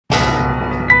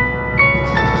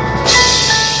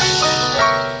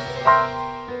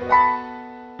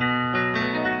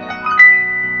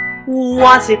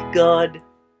Was it good?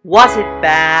 Was it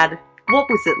bad? What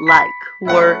was it like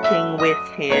working with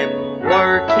him,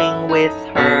 working with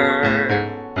her?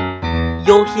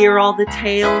 You'll hear all the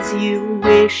tales you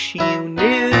wish you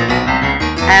knew,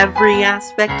 every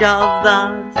aspect of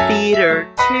the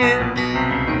theater too.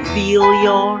 Feel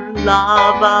your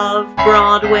love of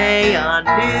Broadway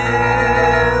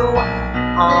anew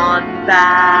on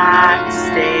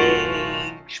Backstage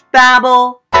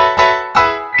Babble.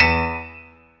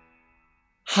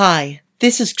 Hi,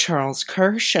 this is Charles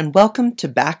Kirsch, and welcome to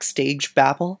Backstage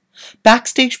Babble.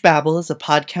 Backstage Babble is a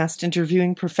podcast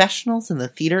interviewing professionals in the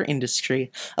theater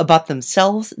industry about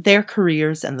themselves, their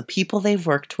careers, and the people they've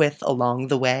worked with along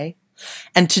the way.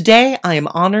 And today I am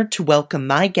honored to welcome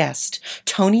my guest,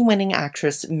 Tony-winning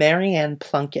actress Maryann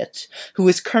Plunkett, who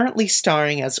is currently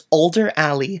starring as Older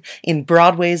Allie in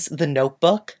Broadway's The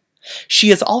Notebook. She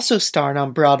has also starred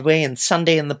on Broadway in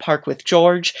Sunday in the Park with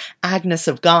George, Agnes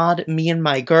of God, Me and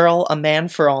My Girl, A Man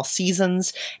for All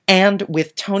Seasons, and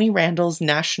with Tony Randall's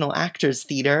National Actors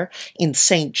Theatre in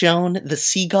St. Joan, The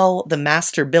Seagull, The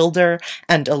Master Builder,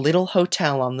 and A Little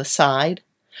Hotel on the Side.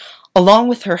 Along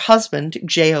with her husband,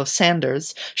 J.O.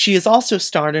 Sanders, she has also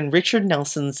starred in Richard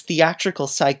Nelson's theatrical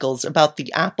cycles about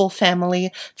the Apple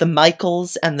family, the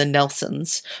Michaels, and the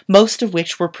Nelsons, most of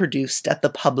which were produced at the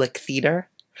Public Theatre.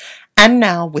 And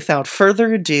now, without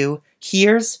further ado,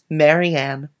 here's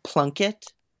Maryann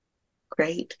Plunkett.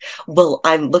 Great. Well,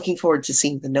 I'm looking forward to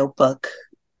seeing The Notebook.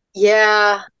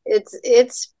 Yeah, it's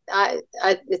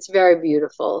very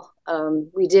beautiful.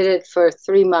 We did it for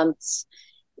 3 months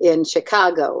in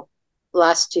Chicago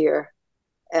last year,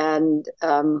 and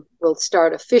we'll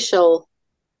start official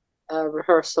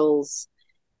rehearsals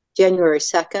January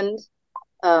 2nd.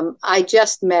 I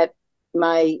just met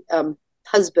my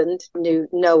husband, knew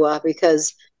Noah,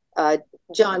 because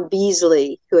John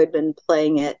Beasley, who had been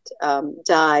playing it,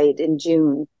 died in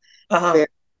June. Very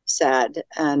sad.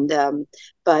 And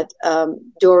but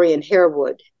Dorian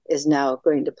Harewood is now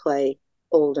going to play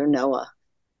Older Noah,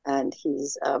 and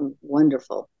he's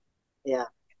wonderful. Yeah,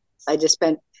 I just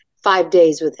spent 5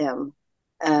 days with him,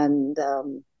 and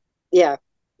yeah,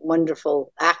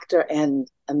 wonderful actor and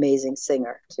amazing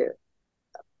singer too.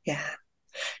 Yeah.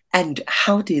 And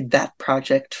how did that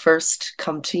project first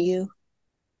come to you?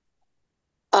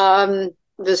 It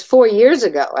was 4 years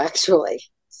ago, actually.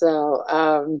 So,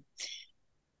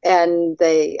 and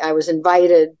I was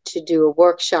invited to do a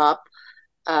workshop,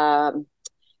 and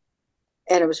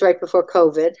it was right before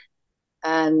COVID,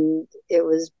 and it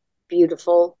was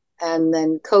beautiful. And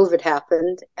then COVID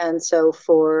happened, and so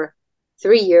for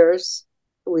 3 years,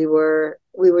 we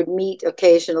would meet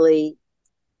occasionally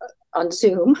on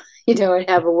Zoom, and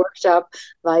have a workshop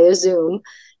via Zoom,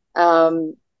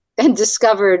 and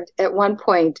discovered at one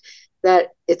point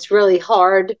that it's really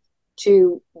hard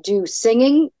to do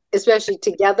singing, especially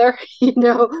together,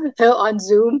 on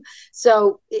Zoom.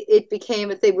 So it became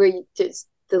a thing where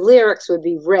the lyrics would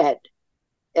be read,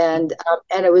 and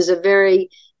it was a very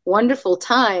wonderful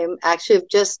time, actually, of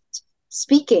just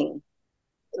speaking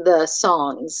the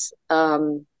songs.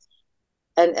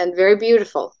 And very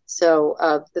beautiful. So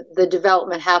the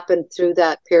development happened through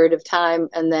that period of time.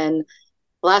 And then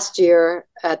last year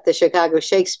at the Chicago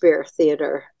Shakespeare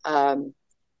Theater,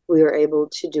 we were able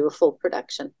to do a full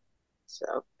production.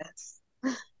 So yes.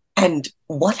 And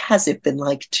what has it been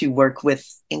like to work with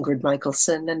Ingrid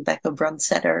Michaelson and Becca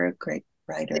Brunsetter, great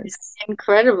writers? It's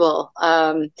incredible.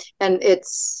 And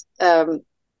it's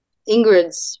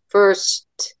Ingrid's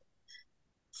first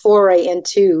foray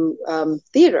into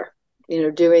theater.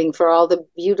 Doing for all the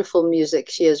beautiful music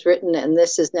she has written, and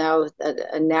this is now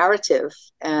a narrative,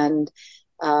 and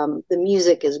the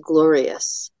music is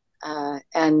glorious.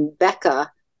 And Becca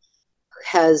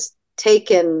has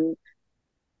taken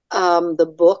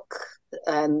the book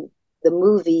and the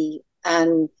movie,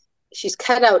 and she's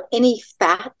cut out any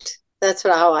fat. That's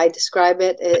how I describe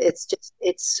it.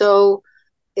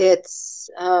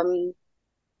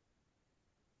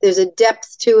 There's a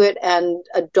depth to it and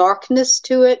a darkness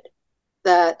to it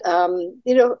that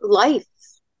life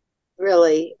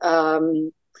really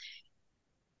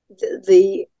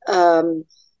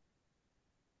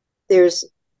there's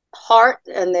heart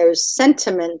and there's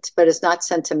sentiment, but it's not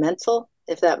sentimental,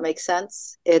 if that makes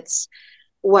sense. It's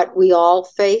what we all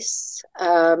face.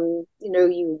 You're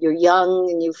young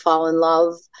and you fall in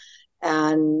love,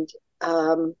 and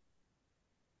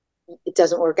it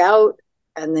doesn't work out,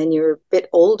 and then you're a bit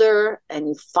older and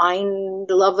you find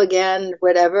love again,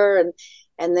 whatever,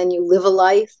 and then you live a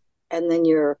life, and then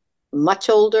you're much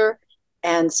older,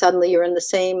 and suddenly you're in the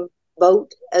same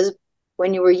boat as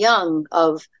when you were young,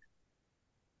 of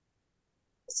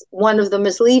one of them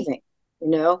is leaving,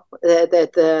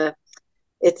 that the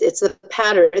it's the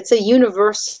pattern. It's a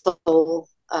universal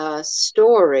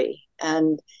story,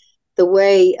 and the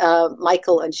way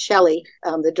Michael and Shelley,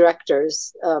 the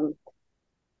directors,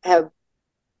 have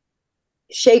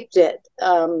shaped it,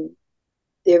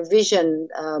 their vision.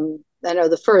 I know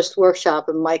the first workshop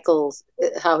of Michael's,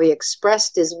 how he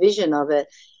expressed his vision of it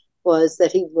was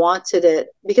that he wanted it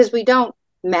because we don't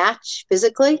match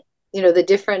physically. The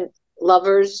different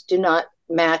lovers do not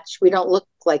match. We don't look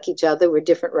like each other. We're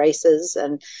different races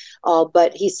and all.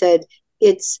 But he said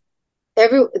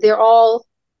they're all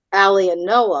Allie and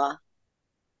Noah,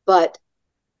 but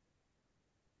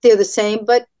they're the same.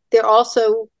 But there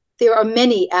are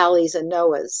many Allies and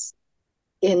Noahs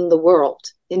in the world,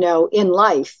 in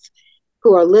life,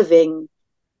 who are living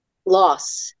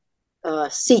loss,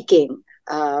 seeking,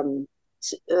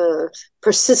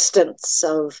 persistence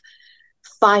of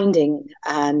finding,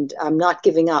 and I'm not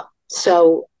giving up.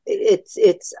 So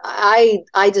I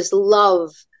just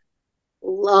love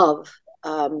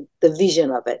the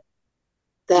vision of it,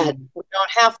 that we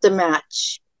don't have to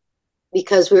match,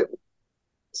 because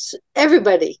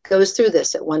everybody goes through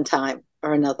this at one time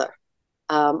or another.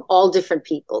 All different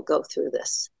people go through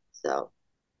this. So.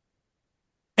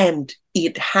 And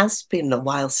it has been a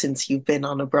while since you've been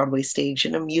on a Broadway stage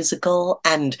in a musical.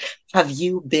 And have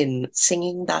you been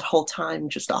singing that whole time,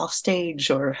 just off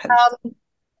stage, or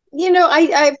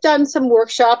I've done some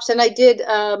workshops, and I did.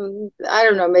 I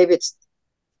don't know, maybe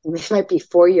it might be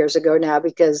 4 years ago now,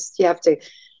 because you have to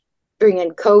bring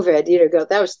in COVID.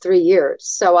 That was 3 years.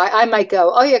 So I might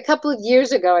go, oh yeah, a couple of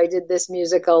years ago I did this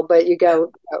musical, but it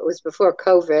was before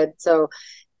COVID. So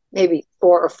maybe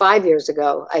 4 or 5 years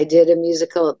ago I did a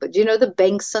musical. But the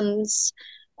Banksons?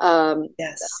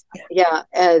 Yes. Yeah,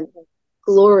 and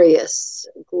glorious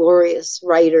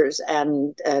writers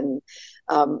and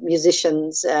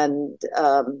musicians, and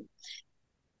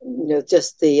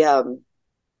just the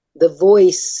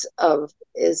voice of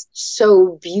is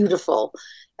so beautiful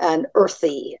and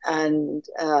earthy, and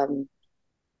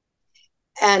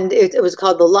it was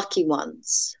called The Lucky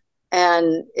Ones,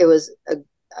 and it was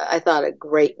I thought a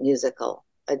great musical,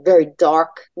 a very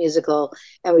dark musical,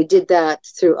 and we did that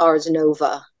through Ars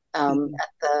Nova, at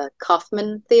the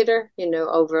Kaufman Theater,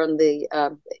 over on the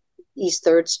East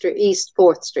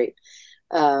 4th Street.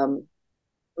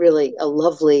 Really a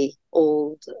lovely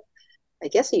old, I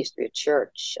guess it used to be a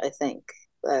church, I think,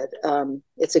 but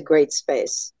it's a great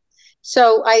space.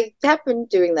 So I have been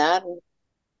doing that, and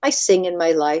I sing in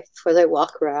my life where I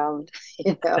walk around.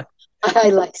 I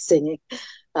like singing,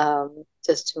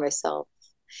 just to myself.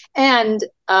 And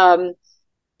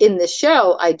in the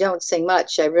show, I don't sing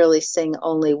much. I really sing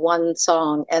only one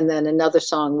song and then another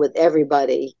song with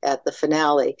everybody at the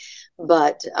finale.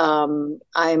 But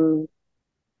I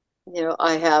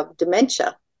have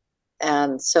dementia,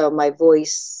 and so my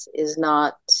voice is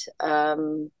not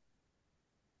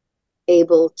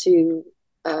able to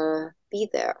be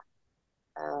there.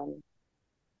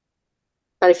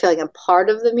 But I feel like I'm part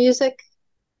of the music,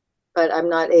 but I'm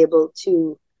not able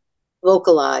to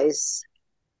vocalize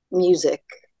music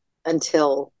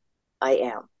until I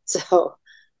am. So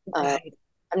I'm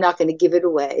not going to give it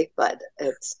away, but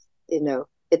that's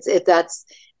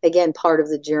again part of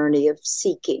the journey of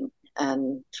seeking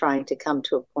and trying to come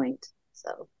to a point.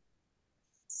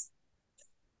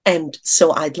 And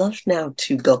so I'd love now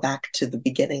to go back to the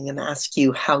beginning and ask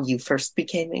you how you first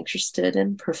became interested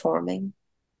in performing.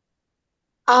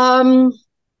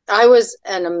 I was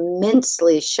an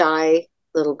immensely shy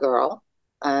little girl,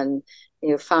 and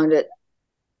found it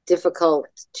difficult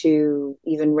to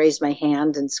even raise my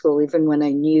hand in school. Even when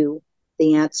I knew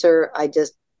the answer, I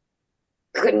just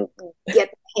couldn't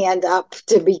get the hand up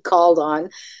to be called on.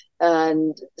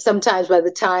 And sometimes by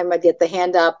the time I'd get the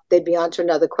hand up, they'd be on to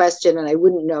another question and I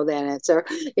wouldn't know that answer,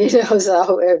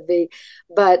 so it'd be,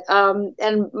 but,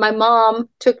 and my mom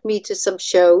took me to some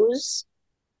shows.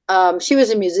 She was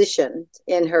a musician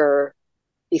in her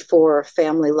before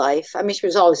family life. I mean, she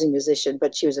was always a musician,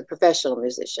 but she was a professional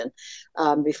musician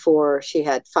before she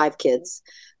had 5 kids.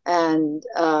 And,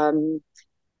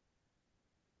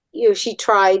 she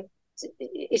tried,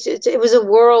 it was a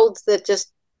world that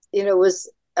just,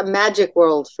 was a magic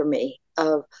world for me,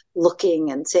 of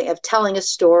looking and saying, of telling a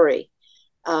story.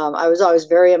 I was always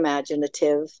very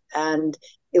imaginative, and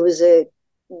it was a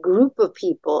group of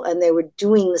people, and they were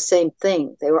doing the same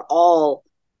thing. They were all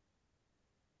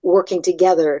working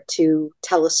together to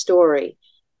tell a story.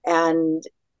 And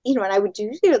and I would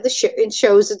do in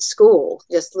shows at school,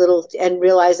 just little, and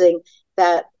realizing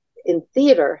that in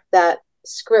theater, that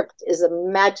script is a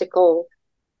magical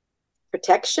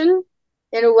protection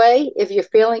in a way. If you're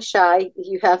feeling shy,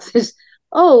 you have this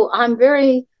oh, I'm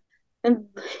very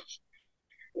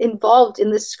involved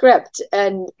in the script,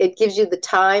 and it gives you the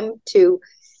time to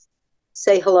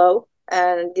say hello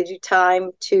and gives you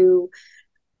time to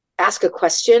ask a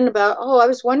question about, oh, I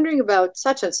was wondering about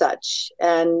such and such,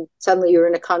 and suddenly you're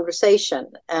in a conversation,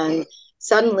 and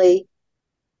suddenly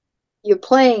you're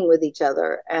playing with each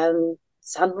other, and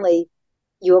suddenly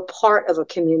you're part of a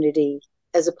community,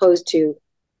 as opposed to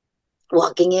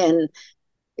walking in,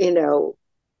 you know,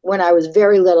 when I was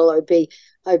very little, I'd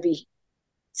be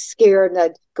scared, and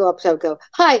I'd go up to, I'd go,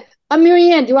 hi, I'm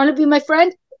Maryann, do you want to be my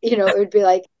friend? It would be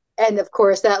like, and of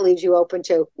course that leaves you open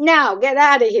to, now get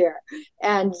out of here.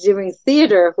 And doing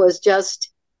theater was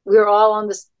just, we were all on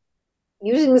this,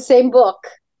 using the same book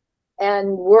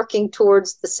and working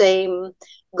towards the same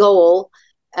goal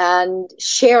and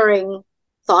sharing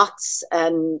thoughts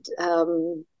and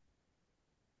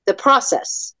the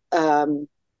process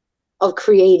of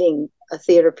creating a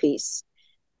theater piece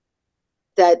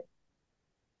that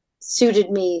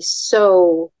suited me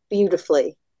so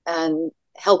beautifully and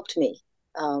helped me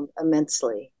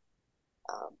immensely.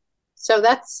 So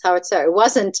that's how it started. It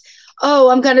wasn't, oh,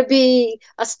 I'm going to be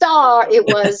a star. It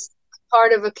was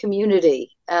part of a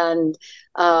community, and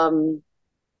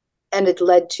it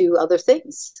led to other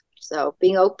things. So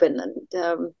being open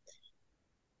and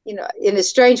in a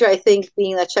strange way, I think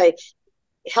being that shy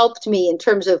helped me in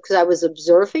terms of, because I was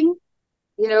observing.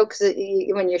 Because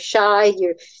when you're shy,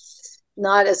 you're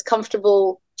not as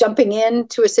comfortable jumping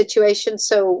into a situation.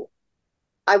 So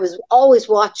I was always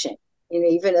watching,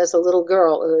 even as a little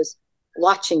girl, it was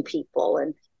watching people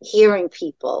and hearing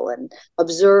people and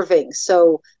observing.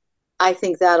 So I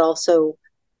think that also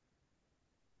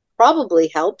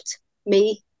probably helped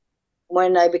me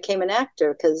when I became an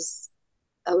actor, because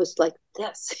I was like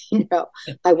this,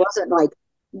 I wasn't like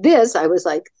this, I was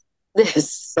like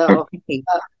this. So,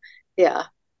 yeah.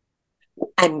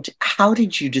 And how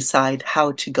did you decide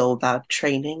how to go about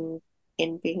training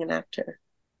in being an actor?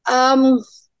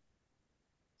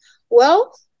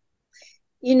 Well,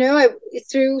 I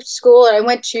through school, I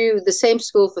went to the same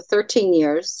school for 13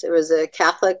 years. It was a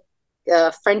Catholic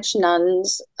French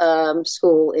nuns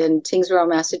school in Tingsboro,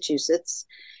 Massachusetts.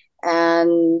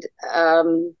 And,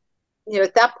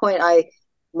 at that point, I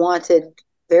wanted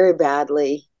very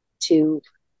badly to,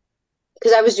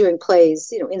 because I was doing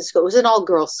plays, in school. It was an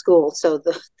all-girls school, so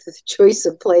the choice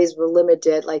of plays were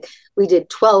limited. Like, we did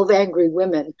 12 Angry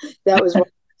Women. That was one of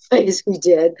the plays we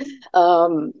did. We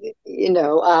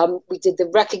did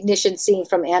the recognition scene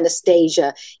from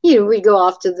Anastasia. We go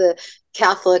off to the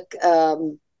Catholic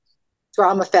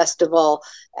drama festival,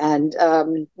 and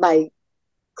my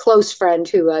close friend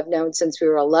who I've known since we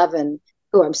were 11,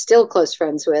 who I'm still close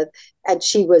friends with, and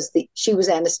she was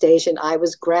Anastasia, and I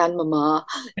was grandmama,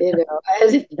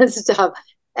 and stuff.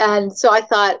 And so I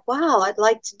thought, wow, I'd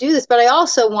like to do this, but I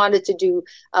also wanted to do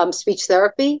speech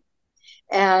therapy,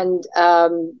 and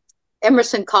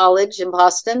Emerson College in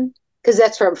Boston, because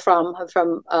that's where I'm from. I'm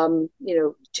from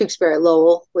Tewksbury,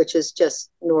 Lowell, which is just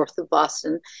north of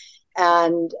Boston,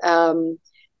 and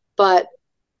but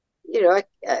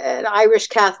an Irish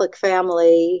Catholic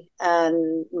family,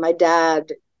 and my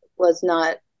dad was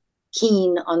not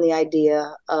keen on the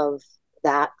idea of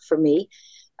that for me.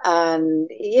 And,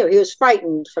 he was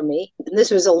frightened for me. And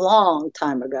this was a long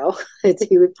time ago.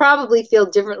 He would probably feel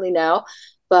differently now.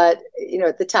 But,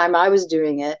 at the time I was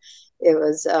doing it, it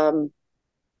was,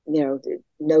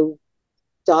 no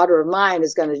daughter of mine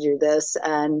is going to do this.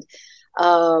 And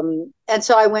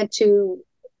so I went to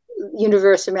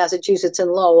University of Massachusetts in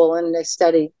Lowell, and I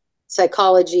studied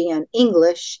psychology and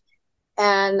English.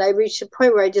 And I reached a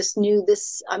point where I just knew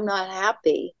this, I'm not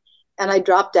happy. And I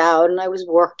dropped out, and I was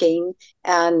working.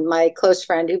 And my close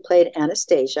friend who played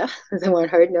Anastasia, the one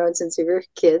I'd known since we were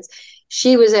kids,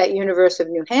 she was at University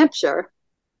of New Hampshire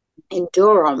in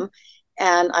Durham.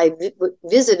 And I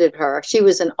visited her. She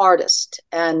was an artist,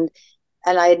 and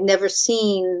I had never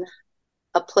seen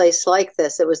a place like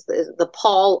this. It was the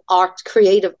Paul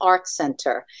Creative Arts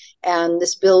Center, and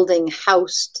this building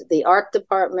housed the art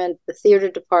department, the theater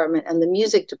department, and the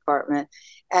music department.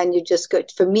 And you just go,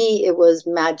 for me, it was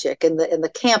magic. And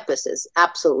the campus is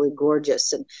absolutely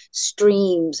gorgeous, and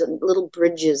streams and little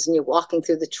bridges, and you're walking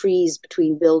through the trees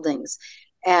between buildings.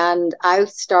 And I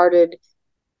started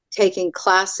taking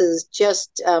classes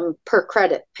just per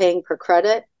credit, paying per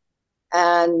credit.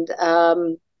 And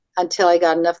until I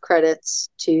got enough credits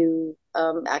to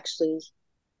actually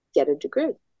get a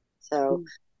degree. So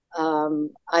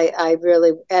I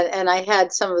really, and I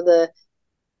had some of the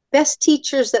best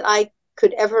teachers that I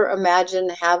could ever imagine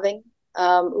having.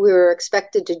 We were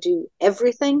expected to do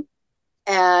everything,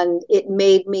 and it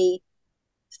made me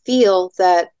feel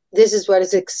that this is what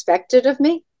is expected of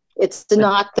me. It's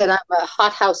not that I'm a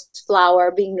hothouse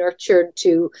flower being nurtured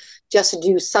to just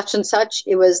do such and such.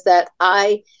 It was that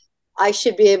I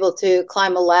should be able to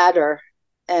climb a ladder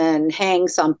and hang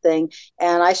something,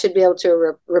 and I should be able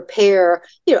to repair.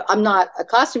 I'm not a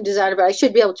costume designer, but I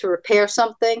should be able to repair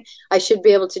something. I should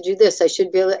be able to do this. I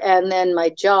should be able, and then my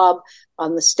job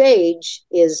on the stage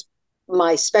is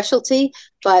my specialty,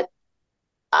 but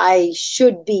I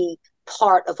should be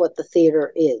part of what the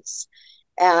theater is.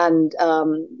 And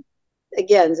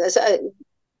again, a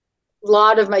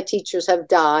lot of my teachers have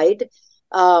died.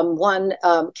 One,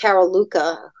 Carol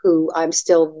Luca, who I'm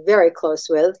still very close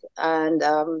with,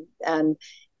 and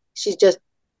she's just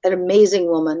an amazing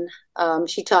woman.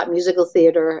 She taught musical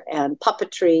theater and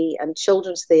puppetry and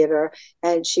children's theater,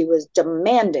 and she was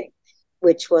demanding,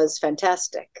 which was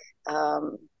fantastic. I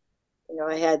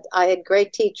had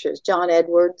great teachers. John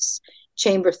Edwards,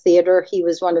 chamber theater. He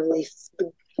was one of the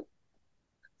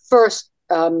first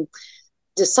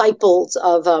disciples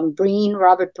of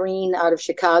Robert Breen out of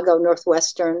Chicago,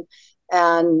 Northwestern,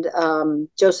 and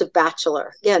Joseph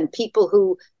Batchelor. Again, people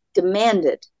who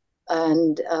demanded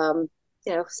and,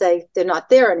 say they're not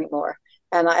there anymore.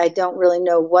 And I don't really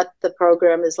know what the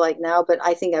program is like now, but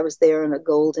I think I was there in a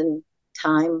golden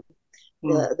time.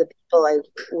 The people I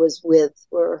was with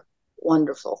were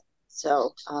wonderful.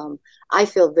 So I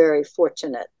feel very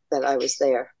fortunate that I was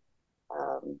there.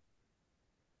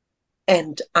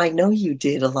 And I know you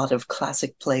did a lot of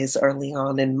classic plays early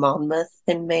on in Monmouth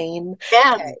in Maine.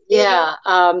 Yeah.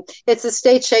 It's a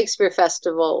state Shakespeare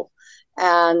festival,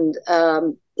 and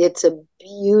it's a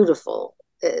beautiful.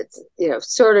 It's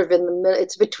sort of in the middle.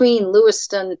 It's between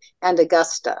Lewiston and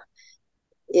Augusta,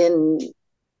 in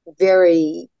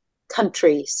very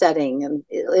country setting, and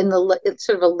it's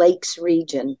sort of a lakes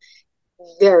region.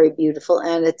 Very beautiful,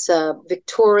 and it's a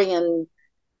Victorian.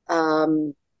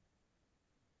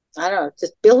 I don't know,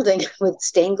 just building with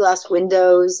stained glass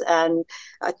windows and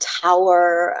a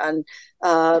tower. And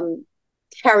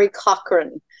Harry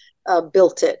Cochrane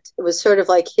built it. It was sort of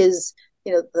like his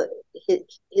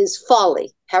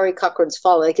folly, Harry Cochrane's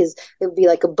folly. It would be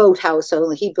like a boathouse,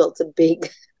 only he built a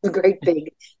great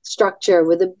big structure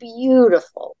with a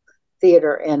beautiful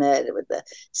theater in it, with the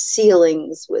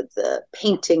ceilings, with the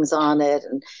paintings on it.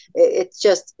 And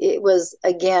it was,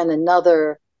 again,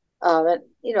 another.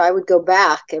 I would go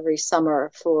back every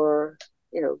summer for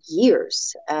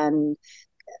years, and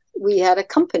we had a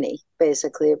company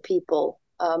basically of people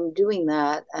doing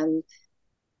that, and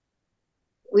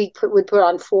we would put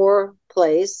on 4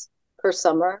 plays per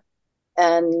summer,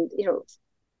 and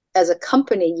as a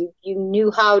company, you knew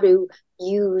how to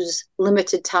use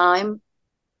limited time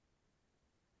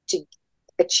to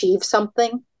achieve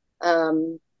something,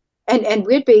 and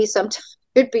we'd be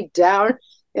down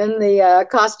in the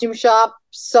costume shop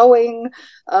sewing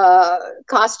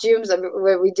costumes.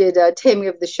 Where we did Taming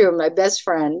of the Shrew. My best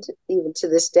friend, even to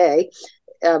this day,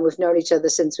 we've known each other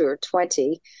since we were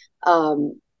 20.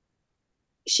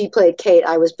 She played Kate.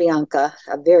 I was Bianca,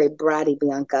 a very bratty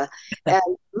Bianca.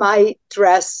 And my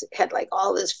dress had like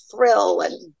all this frill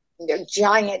and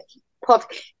giant puff,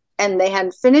 and they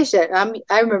hadn't finished it.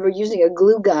 I remember using a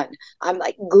glue gun. I'm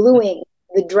like gluing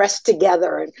the dress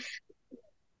together, and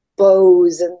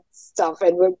bows and stuff,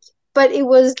 but it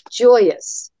was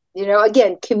joyous,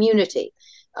 again, community.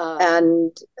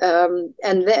 And then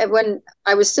when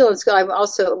I was still in school, I'm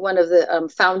also one of the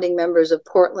founding members of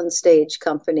Portland Stage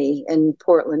Company in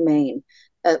Portland, Maine.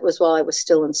 That was while I was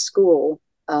still in school.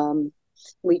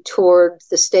 We toured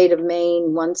the state of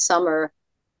Maine one summer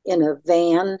in a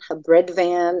bread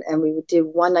van, and we would do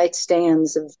one-night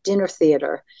stands of dinner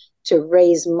theater to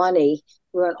raise money.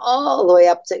 We went all the way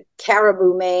up to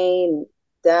Caribou, Maine,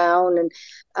 down,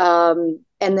 and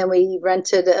then we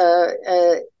rented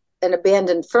an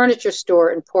abandoned furniture store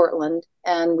in Portland,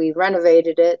 and we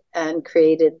renovated it and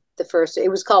created the first. It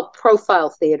was called Profile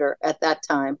Theater at that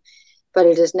time, but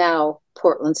it is now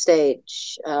Portland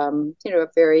Stage. A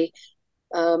very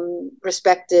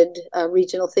respected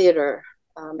regional theater,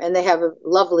 and they have a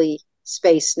lovely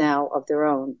space now of their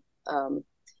own.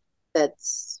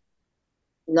 That's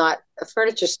not a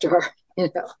furniture store,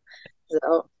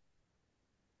 So.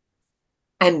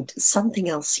 And something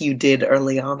else you did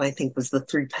early on, I think, was the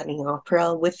Threepenny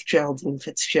Opera with Geraldine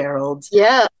Fitzgerald.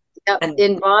 Yeah, and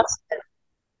in Boston.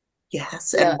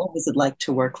 Yes, Yeah. and what was it like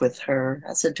to work with her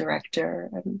as a director?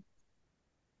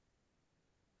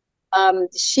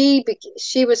 She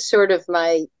was sort of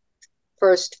my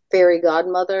first fairy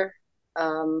godmother.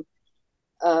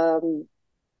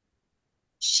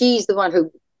 She's the one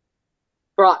who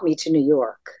brought me to New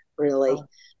York, really.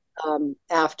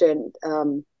 After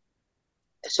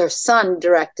her son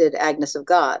directed Agnes of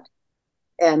God,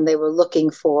 and they were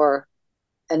looking for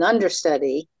an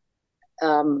understudy,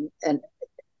 and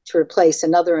to replace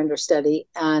another understudy.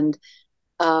 And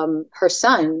her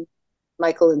son,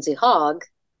 Michael Lindsay Hogg,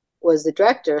 was the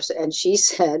director, and she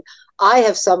said, I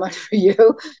have someone for you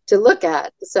to look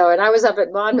at. So, and I was up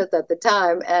at Monmouth at the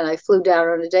time, and I flew down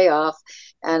on a day off,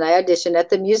 and I auditioned at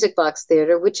the Music Box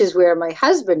Theater, which is where my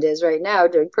husband is right now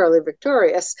doing Pearly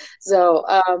Victorious. So,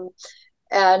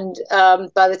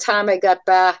 by the time I got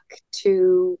back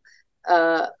to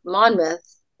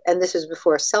Monmouth, and this was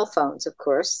before cell phones, of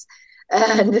course,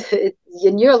 and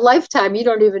in your lifetime, you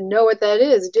don't even know what that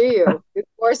is, do you?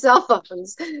 Before cell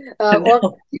phones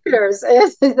or computers.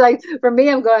 It's like, for me,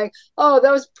 I'm going, oh,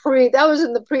 that was in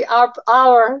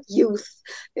our youth.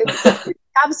 We didn't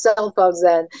have cell phones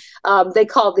then. They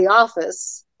called the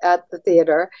office at the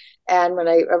theater. And when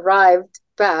I arrived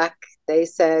back, they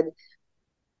said,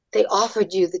 they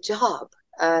offered you the job.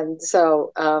 And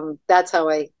so that's how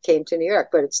I came to New York.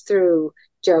 But it's through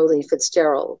Geraldine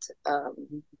Fitzgerald.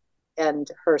 And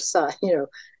her son,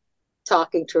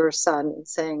 talking to her son and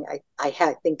saying, I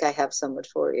think I have someone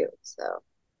for you.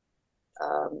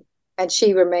 So, and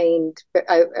she remained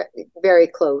very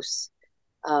close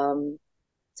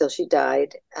till she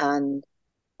died. And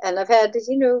I've had,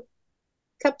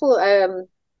 couple,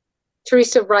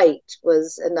 Teresa Wright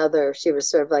was another, she was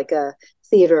sort of like a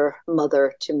theater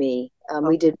mother to me.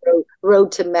 We did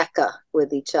Road to Mecca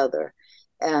with each other,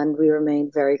 and we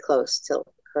remained very close till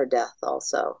her death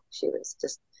also. She was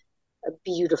just a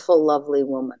beautiful, lovely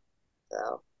woman.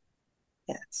 So,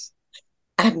 yes.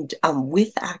 And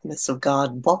with Agnes of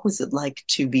God, what was it like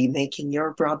to be making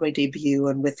your Broadway debut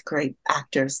and with great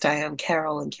actors, Diane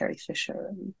Carroll and Carrie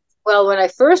Fisher? Well, when I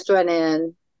first went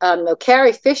in,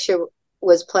 Carrie Fisher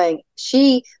was playing.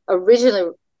 She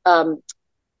originally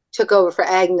took over for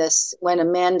Agnes when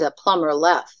Amanda Plummer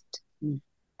left.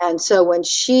 And so when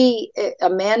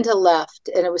Amanda left,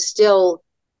 and it was still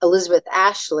Elizabeth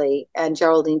Ashley and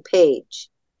Geraldine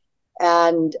Page.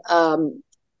 And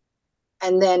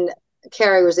then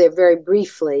Carrie was there very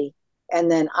briefly,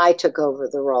 and then I took over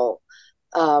the role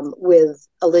with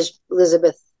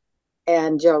Elizabeth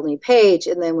and Geraldine Page.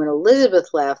 And then when Elizabeth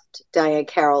left, Diane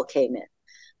Carroll came in.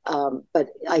 But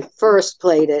I first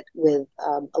played it with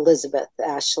Elizabeth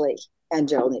Ashley and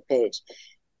Geraldine Page.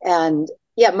 And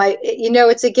yeah,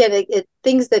 it's again,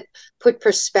 things that put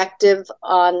perspective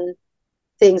on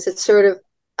things. It's sort of,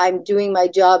 I'm doing my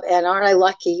job, and aren't I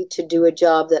lucky to do a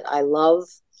job that I love,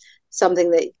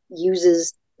 something that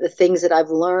uses the things that I've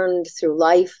learned through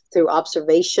life, through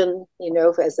observation,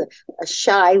 as a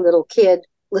shy little kid,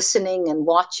 listening and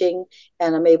watching,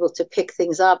 and I'm able to pick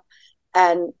things up.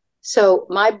 And so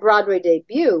my Broadway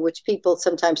debut, which people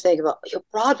sometimes think about, your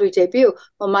Broadway debut.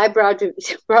 Well, my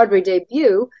Broadway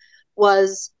debut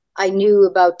was, I knew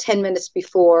about 10 minutes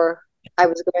before I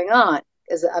was going on,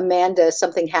 as Amanda,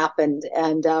 something happened.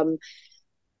 And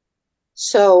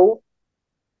so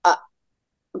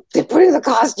they're putting the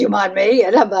costume on me,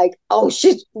 and I'm like, oh,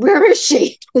 where is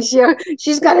she?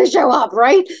 She's got to show up,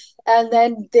 right? And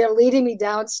then they're leading me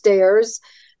downstairs,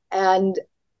 and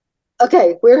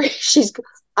okay, where is she?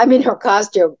 I'm in her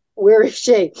costume. Where is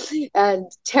she?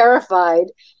 And terrified.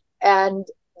 And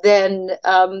then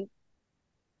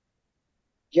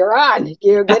you're on.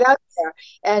 Get out there.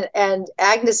 And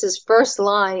Agnes's first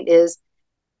line is,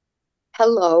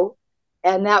 hello.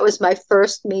 And that was my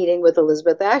first meeting with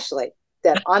Elizabeth Ashley.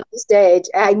 That on the stage,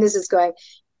 Agnes is going,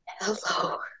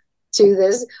 hello, to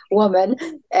this woman.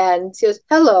 And she goes,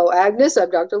 hello, Agnes,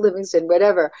 I'm Dr. Livingston,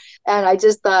 whatever. And I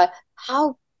just thought,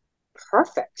 how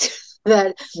perfect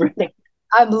that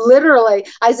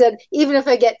I said, even if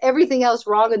I get everything else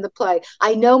wrong in the play,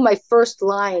 I know my first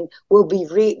line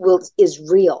is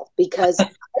real, because I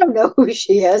don't know who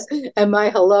she is. And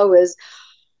my hello is,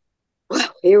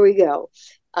 well, here we go.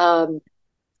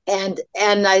 And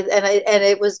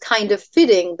it was kind of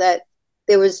fitting that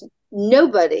there was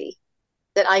nobody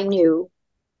that I knew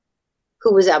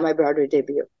who was at my Broadway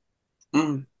debut. I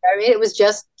mean, it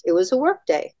was a work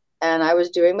day, and I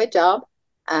was doing my job,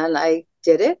 and I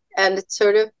did it. And it's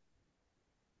sort of,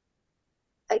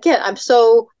 again, I'm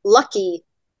so lucky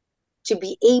to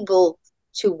be able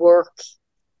to work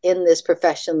in this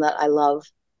profession that I love,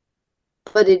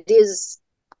 but it is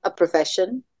a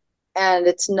profession, and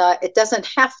it doesn't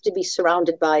have to be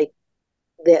surrounded by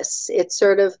this. It's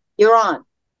sort of, you're on,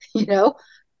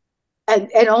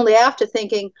 and only after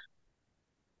thinking,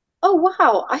 oh,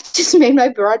 wow, I just made my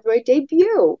Broadway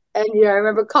debut. And, I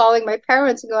remember calling my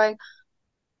parents and going,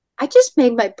 I just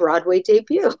made my Broadway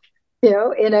debut,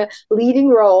 in a leading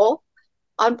role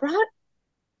on Broadway.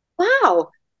 Wow.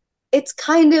 it's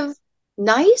kind of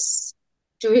nice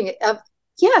doing it.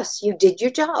 Yes, you did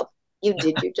your job. You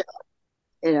did your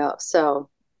job, so,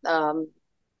 um,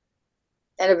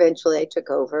 and eventually I took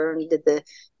over and did the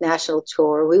national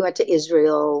tour. We went to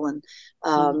Israel, and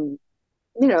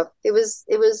it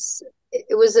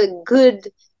was a good,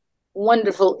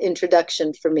 wonderful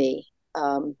introduction for me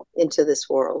into this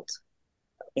world.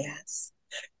 Yes.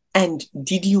 And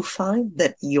did you find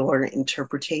that your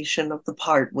interpretation of the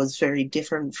part was very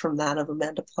different from that of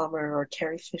Amanda Plummer or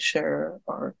Carrie Fisher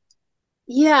or?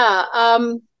 Yeah,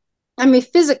 I mean,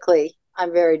 physically,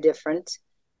 I'm very different.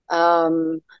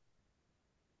 Um,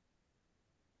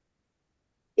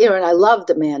 and I loved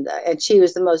Amanda, and she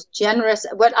was the most generous.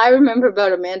 What I remember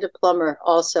about Amanda Plummer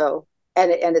also,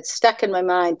 and it's stuck in my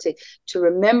mind to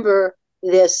remember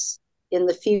this in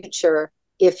the future,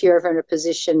 if you're ever in a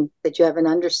position that you have an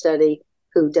understudy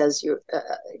who does your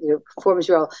performs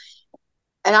your role.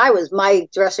 And my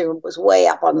dressing room was way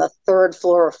up on the third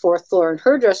floor or fourth floor, and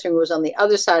her dressing room was on the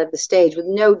other side of the stage with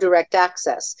no direct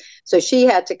access. So she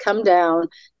had to come down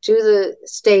to the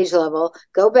stage level,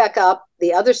 go back up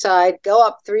the other side, go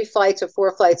up 3 flights or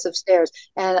 4 flights of stairs.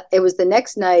 And it was the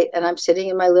next night, and I'm sitting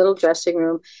in my little dressing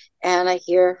room, and I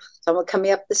hear someone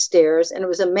coming up the stairs, and it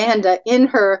was Amanda in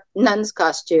her nun's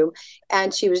costume.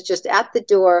 And she was just at the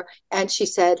door, and she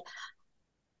said,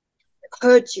 "I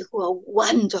heard you were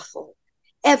wonderful.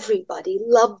 Everybody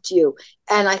loved you."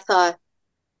 And I thought,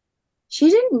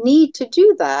 she didn't need to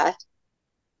do that,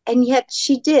 and yet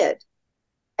she did.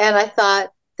 And I thought,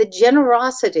 the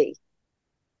generosity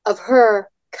of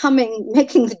her coming,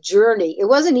 making the journey. It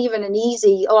wasn't even an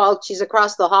easy, "Oh, she's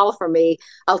across the hall from me,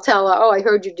 I'll tell her, oh, I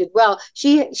heard you did well."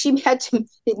 She had to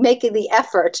make the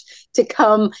effort to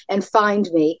come and find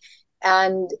me,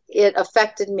 and it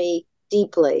affected me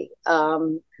deeply.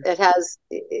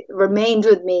 It remained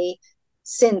with me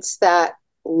since that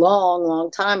long,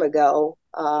 long time ago,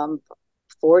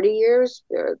 40 years,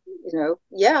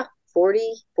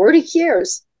 40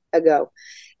 years ago.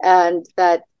 And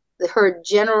that her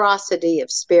generosity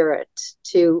of spirit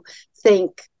to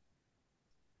think,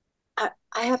 I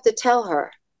have to tell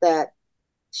her that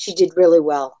she did really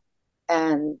well.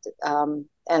 And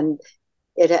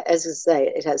it, as I say,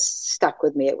 it has stuck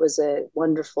with me. It was a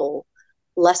wonderful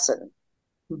lesson,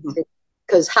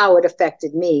 because how it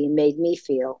affected me and made me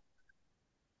feel,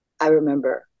 I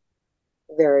remember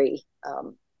very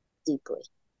deeply.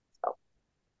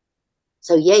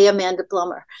 So yay, Amanda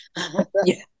Plummer.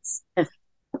 Yes.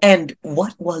 And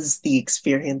what was the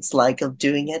experience like of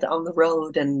doing it on the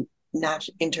road and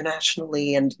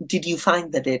internationally? And did you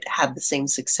find that it had the same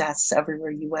success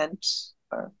everywhere you went?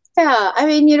 Or? Yeah, I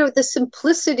mean, the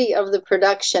simplicity of the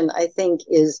production, I think,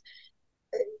 is,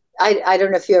 I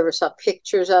don't know if you ever saw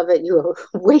pictures of it. You were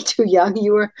way too young.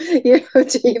 You were,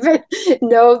 to even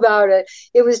know about it.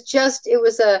 It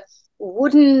was a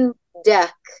wooden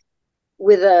deck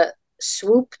with a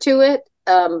swoop to it,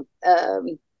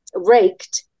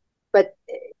 raked, but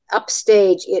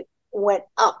upstage it went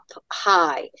up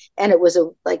high, and it was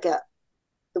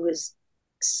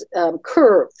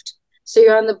curved. So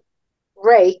you're on the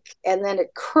rake, and then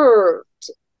it curved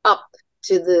up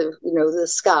to the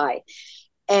sky.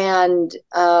 And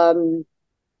the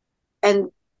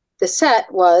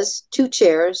set was 2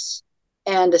 chairs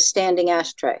and a standing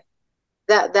ashtray.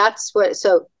 That's what.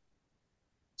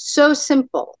 So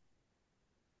simple.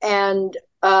 And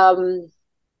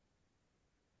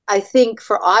I think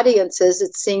for audiences,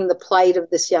 it's seeing the plight of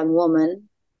this young woman,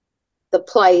 the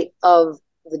plight of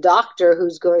the doctor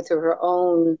who's going through her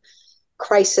own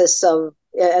crisis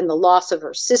and the loss of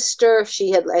her sister.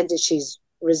 She's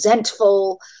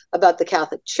resentful about the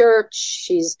Catholic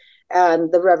Church.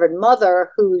 And the Reverend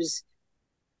Mother,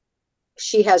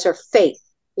 she has her faith.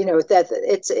 That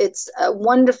it's a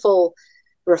wonderful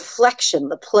reflection,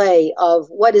 the play of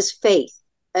what is faith.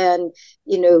 And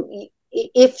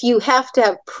if you have to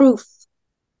have proof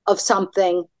of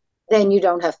something, then you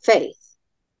don't have faith,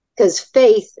 because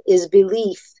faith is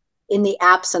belief in the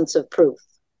absence of proof.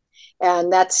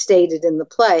 And that's stated in the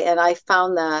play. And I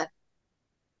found that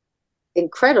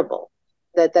incredible,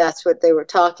 that's what they were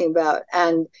talking about.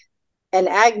 And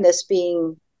Agnes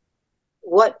being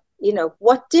what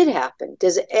did happen,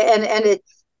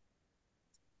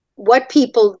 what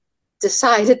people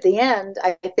decide at the end,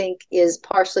 I think, is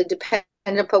partially dependent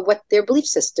upon what their belief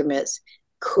system is.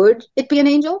 Could it be an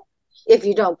angel? If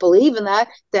you don't believe in that,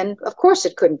 then of course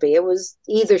it couldn't be. It was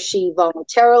either she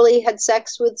voluntarily had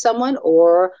sex with someone,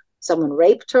 or someone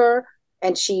raped her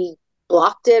and she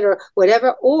blocked it, or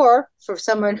whatever. Or for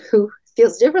someone who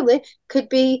feels differently, could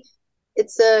be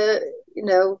it's an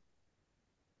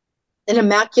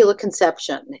immaculate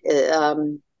conception.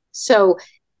 So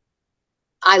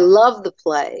I love the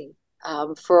play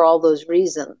for all those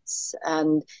reasons,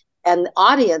 and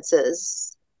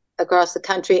audiences across the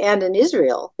country and in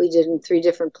Israel, we did in 3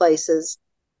 different places.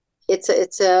 It's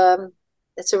a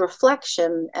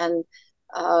reflection and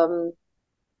um,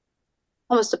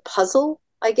 almost a puzzle,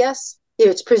 I guess.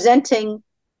 It's presenting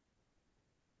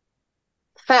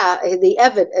the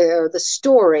evidence or the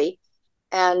story,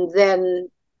 and then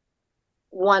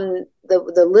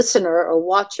the listener or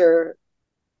watcher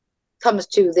comes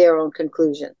to their own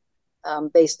conclusion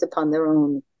based upon their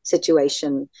own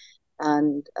situation.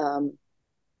 And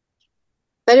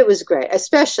but it was great,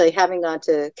 especially having gone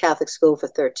to Catholic school for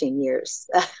 13 years.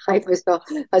 I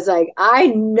was like, I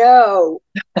know,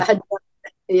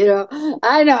 you know,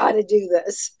 I know how to do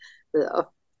this. So,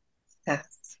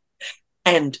 Yes.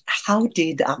 And how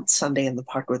did Sunday in the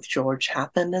Park with George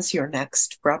happen as your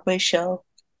next Broadway show?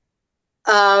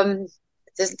 um,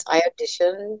 just I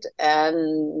auditioned,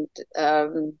 and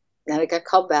then I got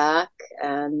called back,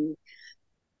 and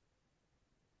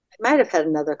I might have had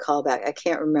another callback. I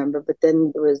can't remember, but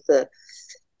then there was the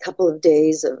couple of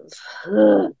days of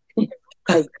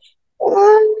like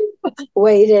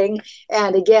waiting.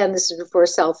 And again, this is before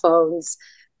cell phones.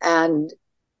 And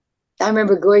I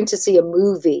remember going to see a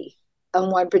movie on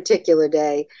one particular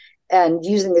day and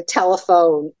using the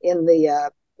telephone in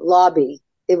the lobby.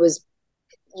 It was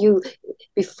you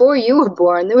before you were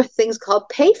born. There were things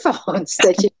called payphones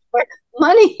that you put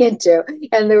money into,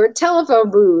 and there were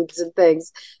telephone booths and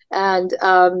things. And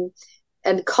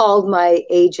called my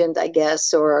agent, I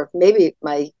guess, or maybe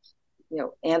my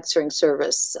answering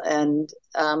service, and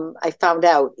I found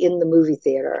out in the movie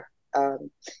theater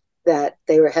that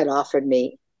they had offered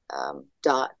me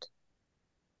Dot,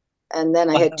 and then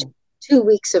I had Wow. 2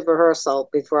 weeks of rehearsal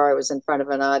before I was in front of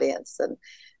an audience, and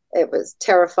it was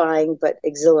terrifying but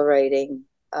exhilarating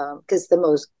because the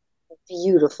most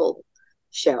beautiful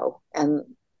show. And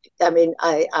I mean,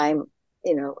 I'm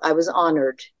I was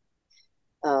honored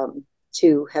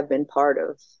to have been part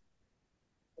of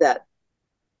that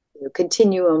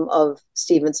continuum of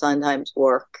Stephen Sondheim's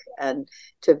work, and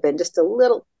to have been just a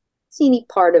little teeny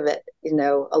part of it,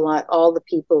 all the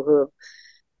people who have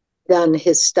done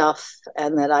his stuff,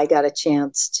 and that I got a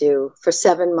chance to, for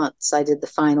 7 months, I did the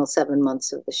final 7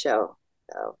 months of the show.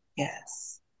 So.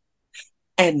 Yes.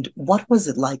 And what was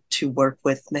it like to work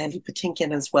with Mandy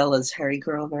Patinkin as well as Harry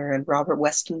Groner and Robert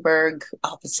Westenberg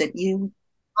opposite you?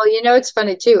 Oh, it's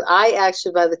funny too. I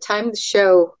actually, by the time the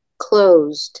show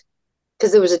closed,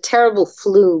 because there was a terrible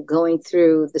flu going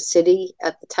through the city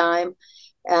at the time,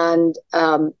 and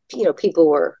people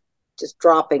were just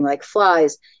dropping like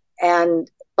flies. And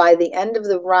by the end of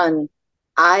the run,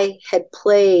 I had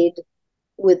played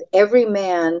with every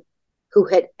man who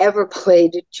had ever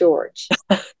played George.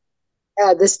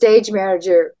 The stage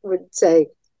manager would say,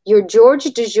 "Your George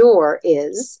du jour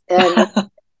is," and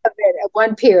at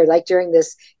one period, like during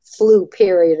this flu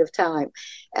period of time,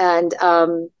 and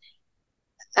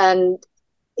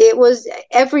it was,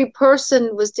 every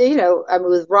person was, I mean,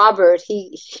 with Robert,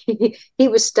 he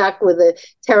was stuck with a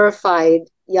terrified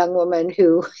young woman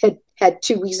who had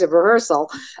 2 weeks of rehearsal,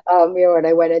 when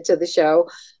I went into the show.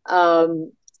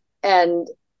 And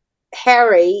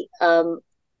Harry,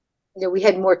 we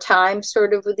had more time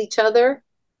sort of with each other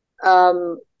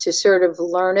to sort of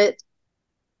learn it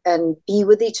and be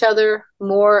with each other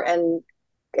more. And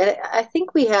I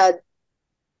think we had,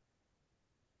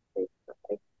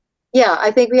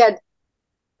 I think we had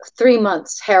 3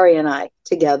 months, Harry and I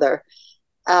together.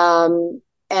 And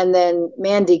then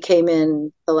Mandy came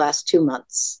in the last 2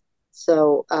 months.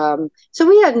 So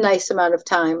we had a nice amount of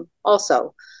time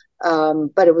also.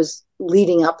 But it was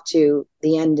leading up to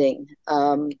the ending.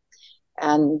 And,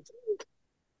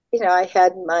 I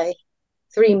had my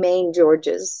 3 main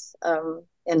Georges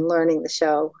in learning the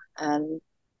show. And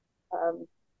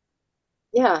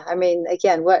I mean,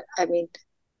 again,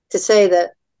 to say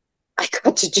that I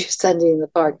got to do Sunday in the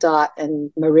Park, Dot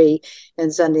and Marie,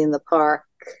 and Sunday in the Park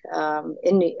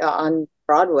on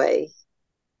Broadway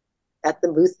at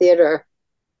the Booth Theater.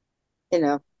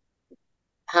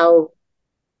 How,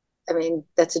 I mean,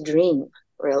 that's a dream,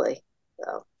 really.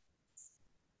 So.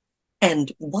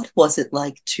 And what was it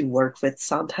like to work with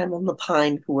Sondheim and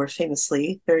Lapine, who were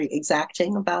famously very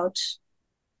exacting about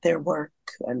their work?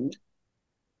 And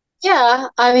Yeah,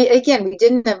 I mean, again, we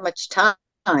didn't have much time,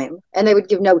 and they would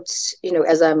give notes,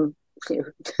 as I'm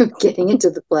getting into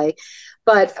the play.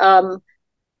 But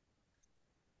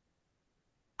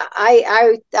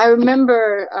I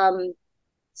remember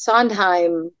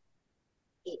Sondheim.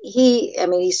 I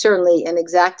mean, he's certainly an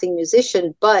exacting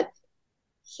musician, but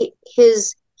he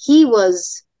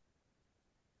was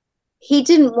he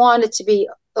didn't want it to be,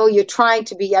 oh, you're trying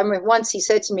to be. I mean, once he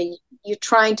said to me, you're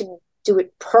trying to do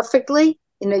it perfectly.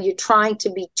 You're trying to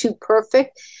be too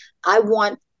perfect. I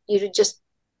want you to just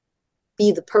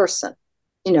be the person.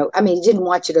 I mean, he didn't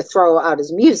want you to throw out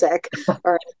his music,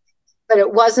 but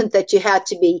it wasn't that you had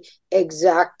to be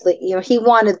exactly, he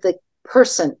wanted the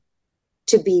person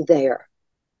to be there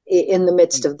in the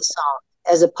midst of the song,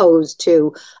 as opposed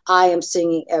to I am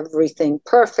singing everything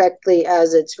perfectly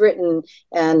as it's written,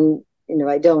 and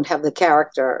I don't have the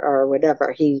character or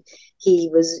whatever. He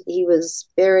was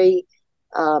very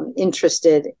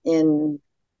interested in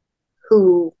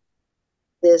who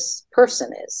this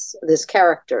person is, this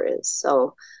character is.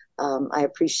 So I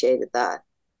appreciated that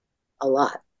a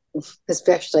lot,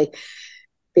 especially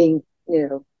being,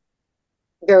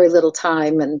 very little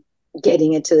time and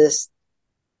getting into this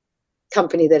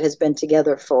company that has been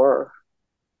together for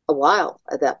a while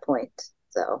at that point.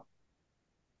 So.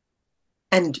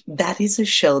 And that is a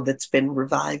show that's been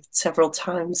revived several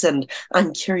times, and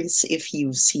I'm curious if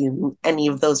you've seen any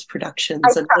of those productions.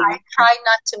 I try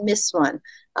not to miss one.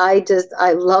 I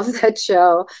love that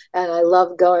show, and I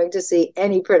love going to see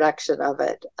any production of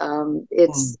it.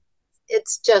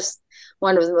 It's just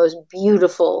one of the most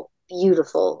beautiful,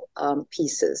 beautiful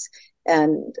pieces.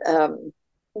 And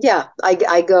yeah,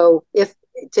 I go if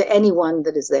to anyone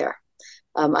that is there.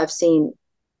 I've seen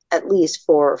at least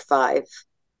 4 or 5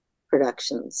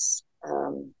 productions.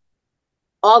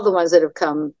 All the ones that have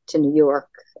come to New York,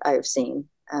 I have seen,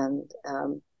 and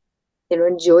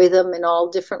enjoy them in all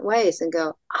different ways, and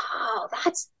go, oh,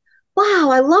 wow,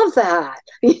 I love that.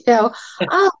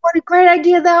 Oh, what a great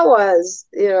idea that was.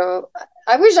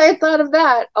 I wish I had thought of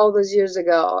that all those years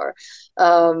ago,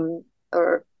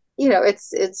 or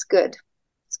it's good.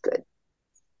 It's good.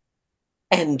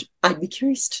 And I'd be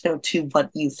curious to know, too,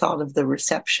 what you thought of the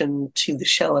reception to the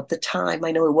show at the time.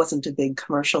 I know it wasn't a big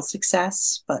commercial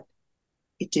success, but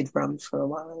it did run for a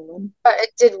while.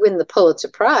 It did win the Pulitzer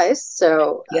Prize.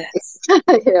 So, yes.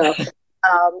 and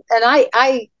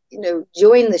I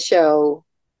joined the show,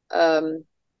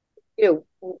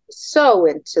 so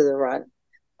into the run.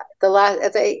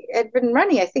 They had been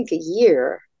running, I think, a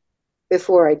year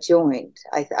before I joined,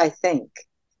 I think.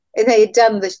 And they had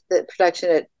done the production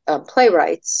at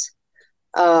Playwrights.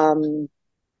 So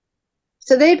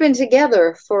they'd been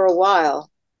together for a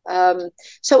while.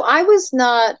 So I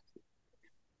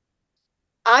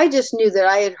just knew that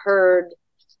I had heard,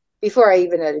 before I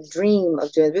even had a dream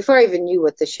of doing it, before I even knew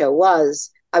what the show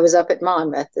was, I was up at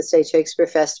Monmouth, the State Shakespeare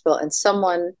Festival, and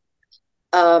someone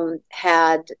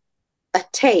had a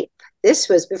tape. This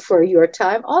was before your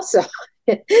time also.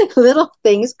 Little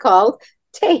things called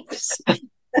tapes.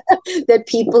 That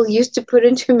people used to put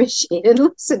into a machine and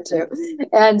listen to.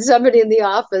 And somebody in the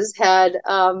office had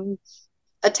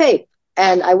a tape.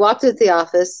 And I walked into the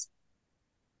office,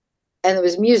 and there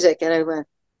was music, and I went,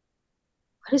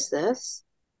 what is this?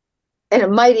 And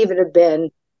it might even have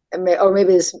been, or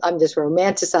maybe I'm just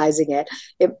romanticizing it.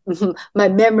 My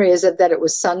memory is that it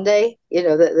was Sunday,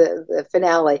 the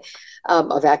finale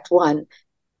of Act 1.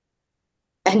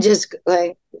 And just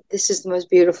like, this is the most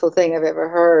beautiful thing I've ever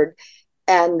heard.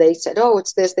 And they said, oh,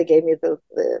 it's this. They gave me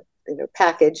the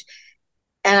package.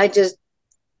 And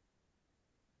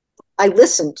I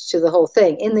listened to the whole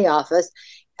thing in the office.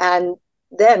 And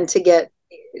then to get,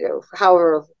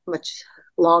 however much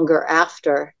longer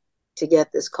after, to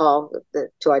get this call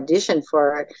to audition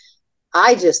for it,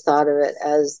 I just thought of it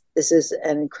as, this is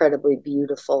an incredibly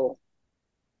beautiful,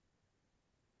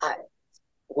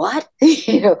 what?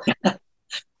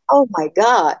 Oh my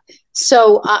God.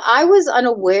 So I was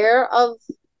unaware of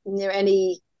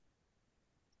any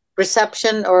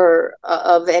reception or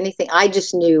of anything. I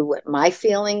just knew what my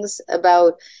feelings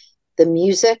about the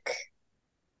music.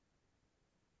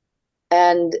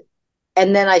 And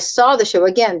then I saw the show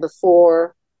again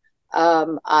before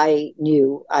I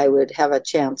knew I would have a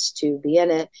chance to be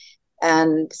in it,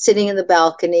 and sitting in the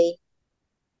balcony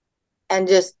and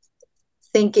just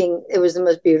thinking it was the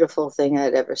most beautiful thing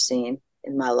I'd ever seen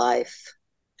in my life.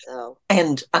 So.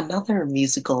 And another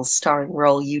musical starring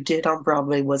role you did on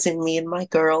Broadway was in Me and My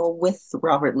Girl with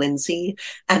Robert Lindsay.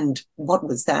 And what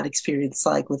was that experience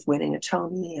like, with winning a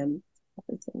Tony and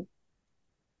everything?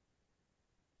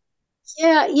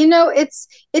 Yeah,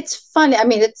 it's funny. I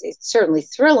mean, it's certainly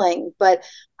thrilling, but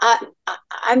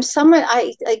I'm someone,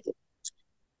 I like,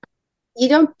 you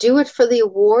don't do it for the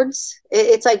awards.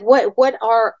 It's like, what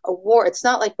are awards? It's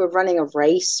not like we're running a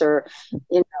race, or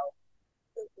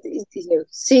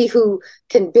see who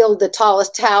can build the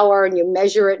tallest tower, and you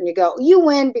measure it and you go, you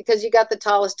win because you got the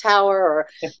tallest tower, or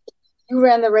you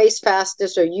ran the race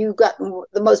fastest, or you got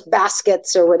the most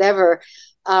baskets, or whatever.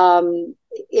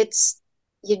 it's,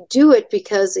 you do it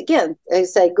because, again, like I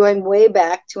say, going way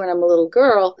back to when I'm a little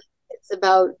girl, it's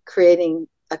about creating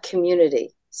a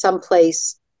community,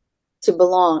 someplace to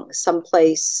belong,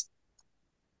 someplace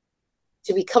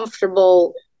to be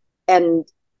comfortable and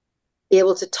be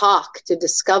able to talk, to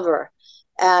discover.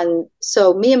 And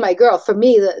so me and my girl, for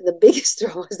me, the biggest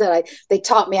thrill was that they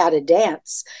taught me how to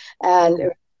dance.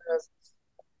 And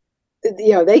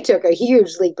they took a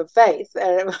huge leap of faith,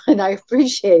 and I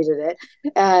appreciated it.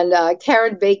 And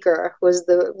Karen Baker was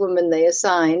the woman they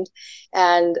assigned.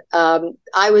 And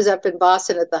I was up in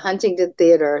Boston at the Huntington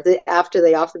Theater after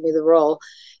they offered me the role,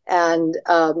 and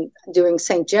doing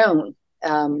St. Joan.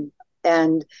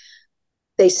 And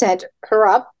they sent her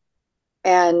up,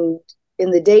 and in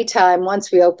the daytime,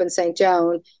 once we opened St.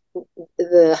 Joan,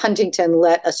 the Huntington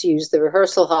let us use the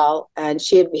rehearsal hall, and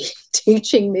she'd be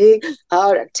teaching me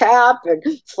how to tap and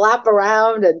flap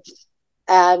around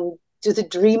and do the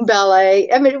dream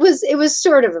ballet. I mean, it was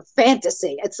sort of a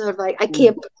fantasy. It's sort of like, I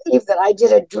can't believe that I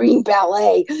did a dream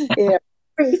ballet,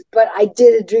 but I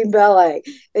did a dream ballet.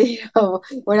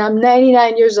 When I'm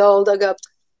 99 years old, I'll go,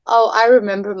 oh, I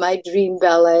remember my dream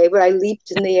ballet where I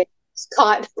leaped in the air,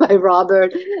 caught by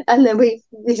Robert, and then we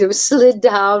slid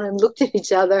down and looked at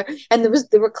each other, and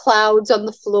there were clouds on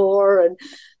the floor, and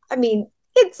I mean,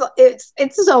 it's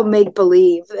so make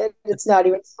believe that it's not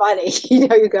even funny.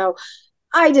 You go,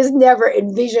 I just never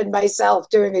envisioned myself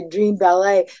doing a dream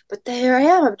ballet, but there I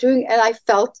am doing, and I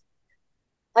felt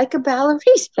like a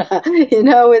ballerina, in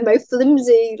my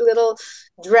flimsy little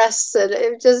dress, and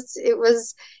it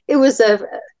was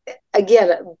again,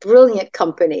 a brilliant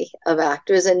company of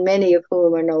actors, and many of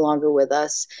whom are no longer with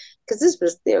us, because this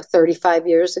was 35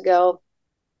 years ago.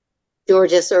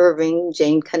 Georges Irving,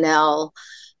 Jane Cannell,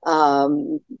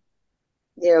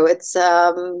 it's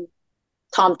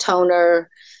Tom Toner,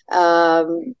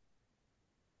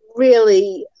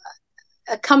 really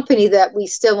a company that we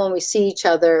still, when we see each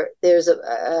other, there's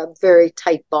a very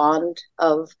tight bond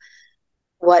of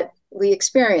what we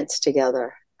experienced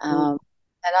together.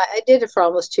 And I did it for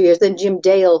almost 2 years. Then Jim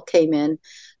Dale came in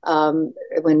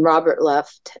when Robert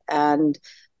left, and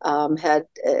had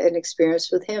an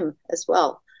experience with him as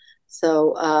well.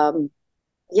 So, and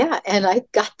I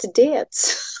got to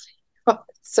dance.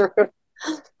 Sort of,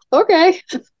 okay.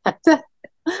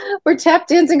 We're tap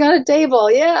dancing on a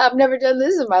table. Yeah, I've never done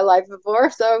this in my life before,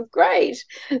 so great.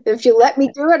 If you let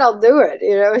me do it, I'll do it.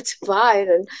 It's fine.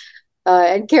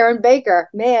 And Karen Baker,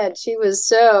 man, she was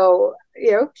so,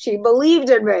 she believed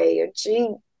in me, and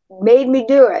she made me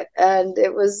do it, and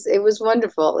it was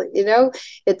wonderful.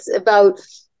 It's about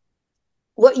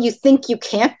what you think you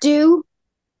can't do,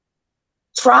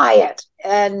 try it,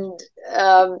 and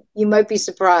you might be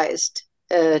surprised.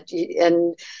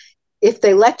 And if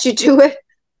they let you do it,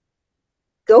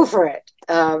 go for it.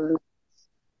 And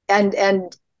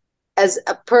as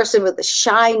a person with a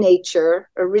shy nature,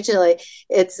 originally,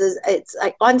 it's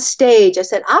like on stage, I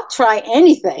said, I'll try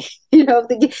anything.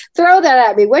 Throw that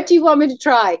at me. What do you want me to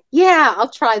try? Yeah,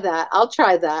 I'll try that. I'll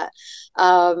try that.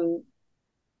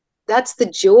 That's the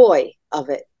joy of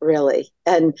it, really.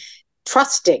 And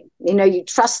trusting, you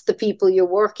trust the people you're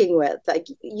working with. Like,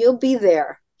 you'll be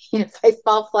there. If I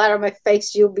fall flat on my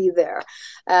face, you'll be there.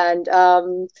 And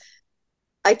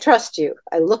I trust you.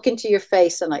 I look into your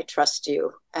face and I trust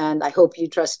you, and I hope you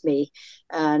trust me.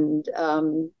 And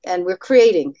we're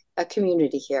creating a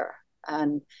community here.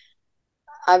 And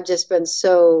I've just been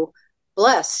so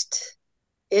blessed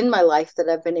in my life that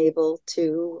I've been able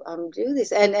to do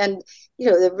this. And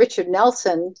the Richard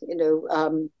Nelson,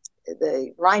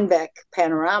 the Rhinebeck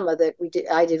panorama that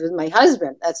I did with my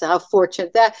husband. That's how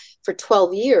fortunate that for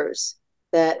 12 years.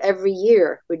 That every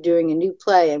year we're doing a new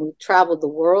play, and we traveled the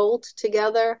world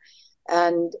together,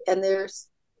 and there's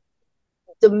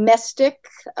domestic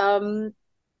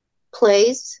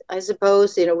plays, I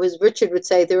suppose, as Richard would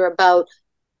say, they're about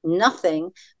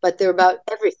nothing, but they're about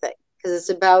everything, because it's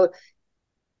about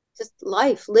just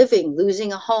life, living,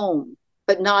 losing a home,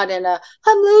 but not in I'm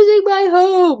losing my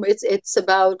home. It's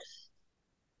about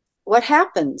what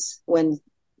happens when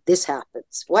this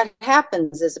happens, what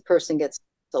happens as a person gets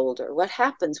older, what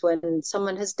happens when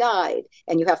someone has died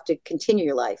and you have to continue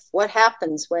your life, what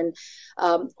happens when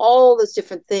all those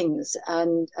different things.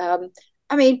 And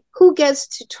who gets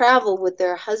to travel with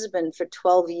their husband for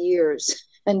 12 years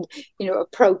and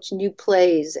approach new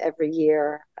plays every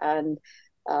year? And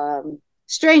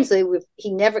strangely,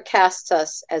 he never casts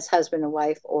us as husband and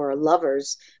wife or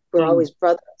lovers. We're always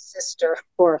brother and sister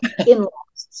or in-laws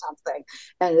or something.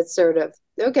 And it's sort of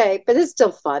okay, but it's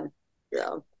still fun.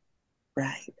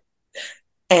 Right.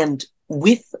 And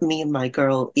with Me and My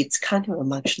Girl, it's kind of a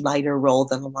much lighter role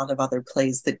than a lot of other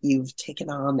plays that you've taken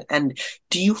on. And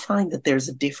do you find that there's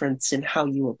a difference in how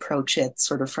you approach it,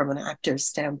 sort of from an actor's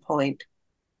standpoint?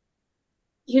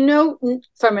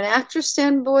 From an actor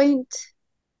standpoint,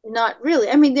 not really.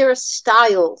 I mean, there are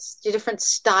styles, different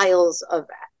styles of,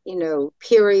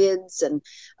 periods. And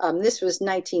this was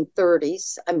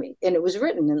 1930s. I mean, and it was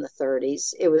written in the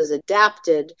 30s. It was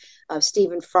adapted.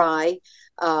 Stephen Fry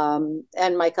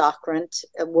and Mike Ockrent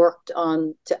worked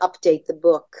on to update the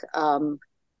book.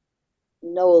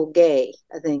 Noel Gay,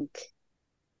 I think.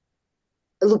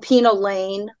 Lupino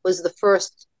Lane was the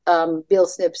first Bill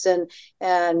Snibson,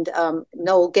 and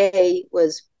Noel Gay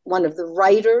was one of the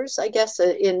writers, I guess,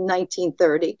 in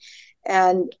 1930.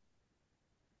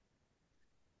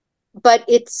 But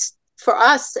it's for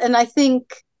us, and I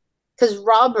think because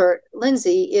Robert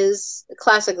Lindsay is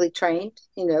classically trained,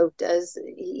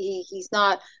 he's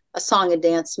not a song and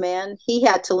dance man. He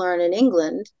had to learn in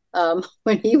England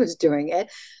when he was doing it.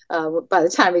 By the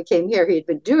time he came here, he had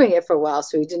been doing it for a while,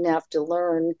 so he didn't have to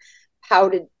learn how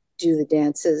to do the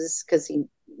dances because he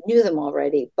knew them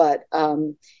already. But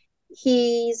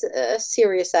he's a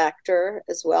serious actor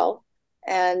as well,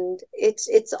 and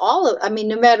it's all of, I mean,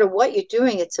 no matter what you're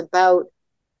doing, it's about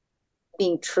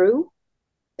being true.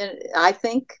 And I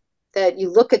think that you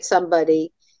look at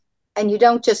somebody and you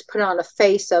don't just put on a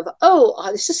face of,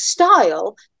 oh, this is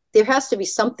style. There has to be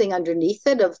something underneath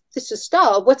it of, this is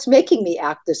style. What's making me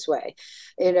act this way?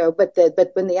 But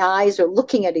when the eyes are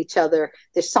looking at each other,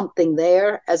 there's something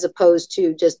there, as opposed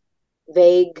to just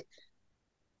vague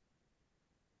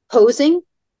posing.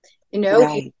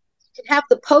 Right. You can have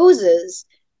the poses,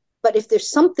 but if there's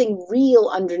something real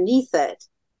underneath it,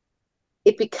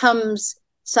 it becomes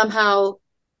somehow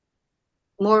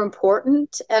more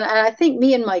important. And I think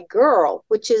Me and My Girl,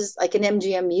 which is like an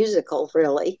MGM musical,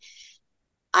 really,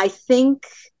 I think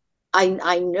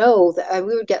I know that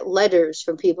we would get letters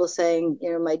from people saying,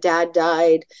 my dad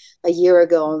died a year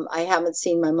ago, and I haven't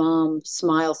seen my mom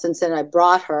smile since then. I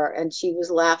brought her, and she was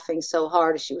laughing so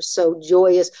hard. She was so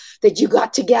joyous that you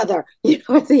got together,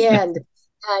 at the end.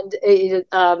 And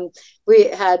we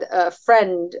had a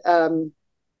friend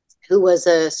who was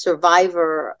a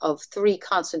survivor of 3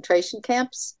 concentration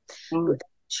camps,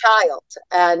 child,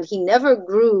 and he never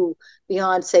grew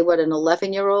beyond, say, what an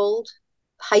 11-year-old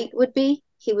height would be.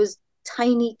 He was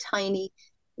tiny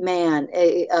man,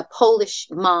 a Polish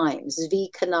mime,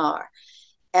 Zvi Kanar.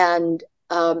 And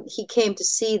he came to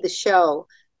see the show.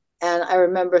 And I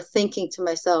remember thinking to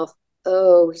myself,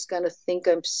 oh, he's going to think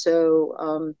I'm so,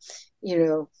 I'm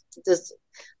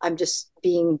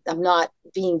not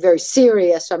being very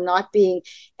serious.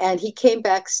 And he came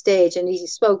backstage and he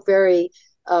spoke very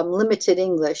limited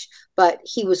English, but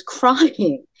he was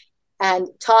crying and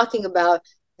talking about,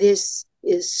 this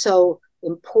is so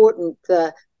important,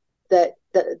 the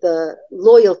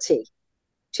loyalty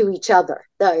to each other,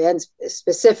 and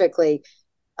specifically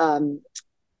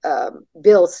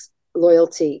Bill's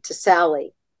loyalty to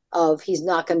Sally, of he's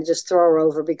not going to just throw her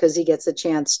over because he gets a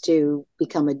chance to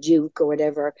become a Duke or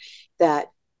whatever.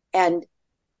 And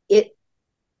it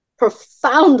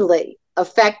profoundly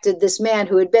affected this man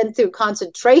who had been through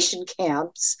concentration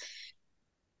camps,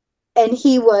 and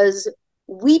he was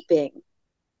weeping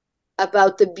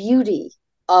about the beauty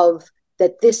of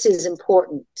that. This is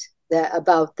important, that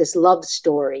about this love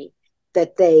story,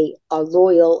 that they are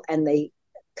loyal and they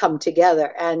come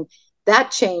together. And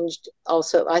that changed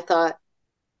also. I thought,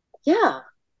 yeah,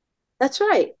 that's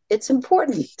right. It's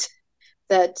important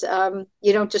that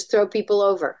you don't just throw people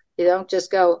over. You don't just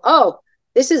go, oh,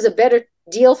 this is a better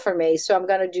deal for me, so I'm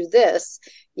going to do this.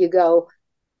 You go,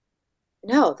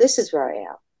 no, this is where I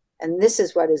am, and this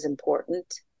is what is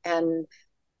important, and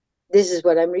this is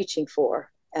what I'm reaching for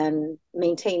and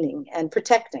maintaining and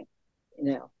protecting,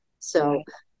 So,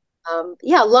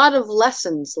 a lot of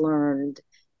lessons learned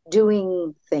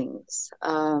doing things.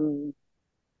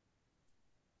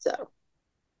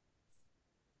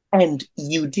 And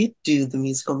you did do the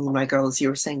musical Me and My Girl, as you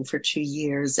were saying, for 2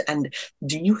 years. And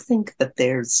do you think that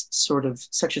there's sort of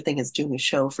such a thing as doing a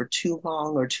show for too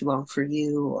long, or too long for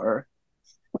you, or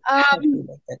how do you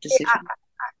make that decision?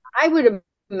 I would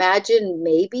imagine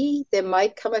maybe there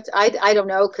might come I don't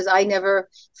know, because I never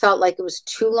felt like it was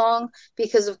too long,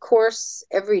 because of course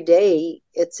every day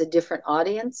it's a different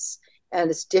audience and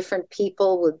it's different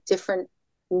people with different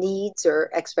needs or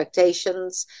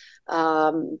expectations,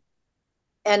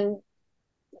 and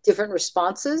different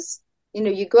responses.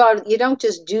 You go out, you don't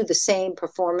just do the same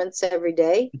performance every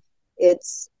day. It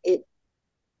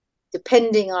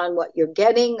depending on what you're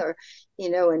getting, or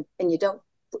and you don't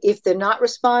if they're not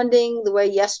responding the way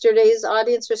yesterday's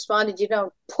audience responded, you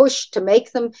don't push to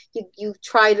make them. You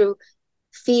try to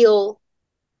feel,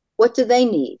 what do they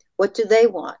need? What do they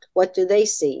want? What do they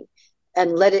see?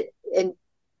 And let it, and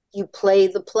you play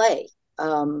the play,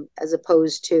 as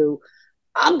opposed to,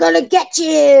 I'm gonna get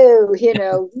you,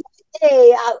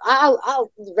 hey,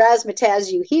 I'll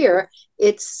razzmatazz you here.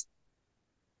 It's,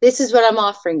 this is what I'm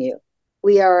offering you.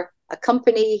 We are a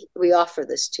company. We offer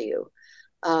this to you,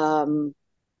 um,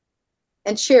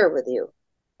 and share with you,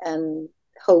 and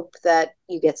hope that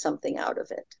you get something out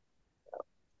of it.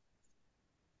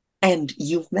 And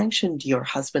you've mentioned your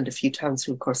husband a few times,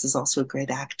 who, of course, is also a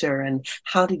great actor. And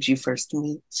how did you first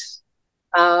meet?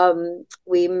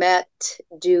 We met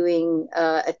doing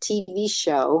a TV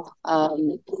show.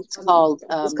 It's called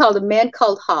A Man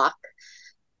Called Hawk.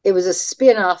 It was a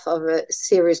spin-off of a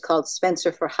series called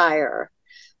Spencer for Hire,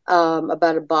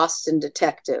 about a Boston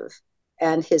detective.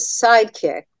 And his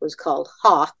sidekick was called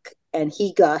Hawk, and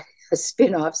he got a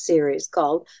spin-off series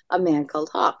called A Man Called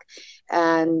Hawk.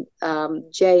 And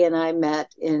Jay and I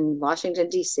met in Washington,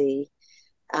 D.C.,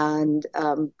 and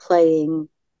playing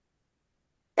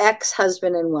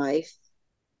ex-husband and wife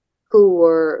who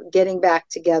were getting back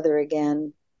together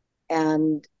again.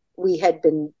 And we had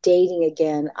been dating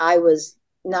again. I was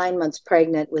 9 months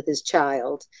pregnant with his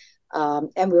child,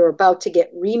 and we were about to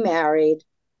get remarried.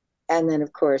 And then,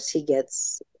 of course, he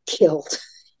gets killed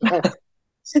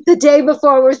the day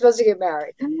before we were supposed to get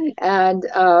married. And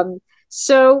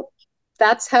so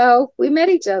that's how we met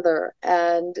each other.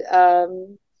 And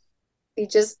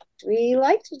we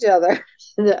liked each other.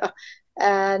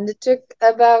 And it took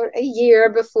about a year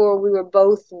before we were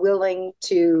both willing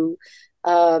to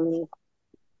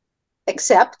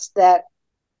accept that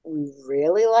we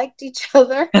really liked each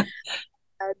other.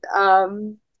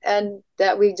 And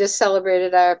that we just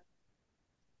celebrated our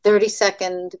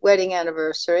 32nd wedding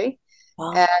anniversary.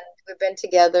 Wow. And we've been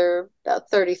together about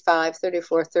 35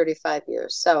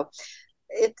 years. So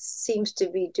it seems to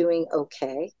be doing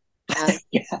okay.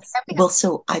 Yes. Well,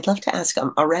 so I'd love to ask,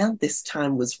 around this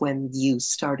time was when you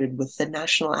started with the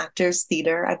National Actors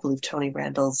Theatre, I believe Tony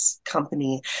Randall's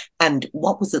company. And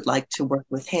what was it like to work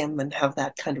with him and have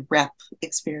that kind of rep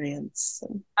experience?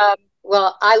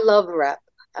 Well, I love rep.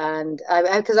 And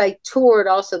because I toured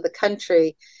also the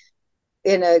country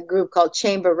in a group called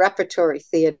Chamber Repertory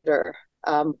Theater,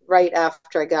 right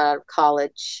after I got out of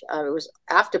college. It was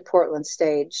after Portland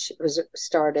Stage was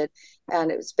started,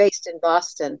 and it was based in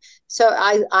Boston. So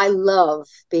I love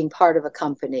being part of a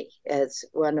company. It's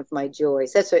one of my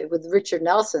joys. That's what, with Richard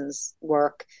Nelson's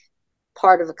work,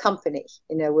 part of a company.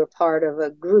 We're part of a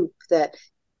group that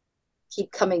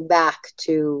keep coming back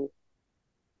to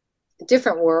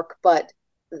different work, but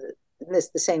this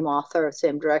the same author,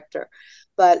 same director.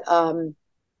 But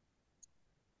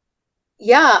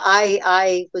yeah,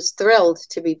 I was thrilled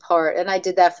to be part, and I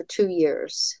did that for 2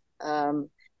 years. In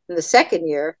the second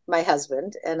year, my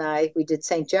husband and we did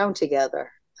St. Joan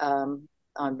together, on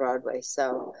Broadway.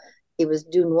 So he was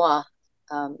Dunois,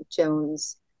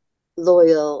 Joan's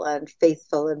loyal and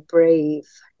faithful and brave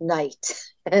knight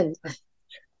and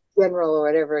general or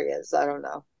whatever he is. I don't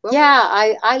know.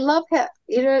 Yeah, I love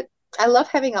I love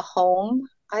having a home,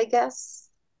 I guess.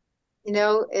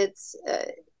 It's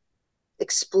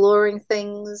exploring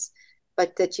things,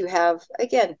 but that you have,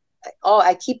 again,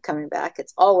 I keep coming back.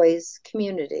 It's always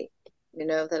community,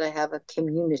 that I have a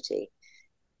community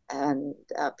and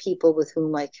people with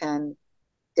whom I can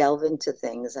delve into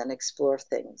things and explore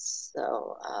things.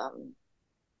 So,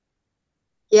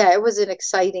 yeah, it was an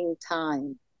exciting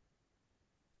time,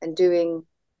 and doing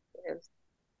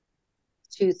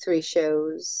 2-3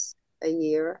 shows a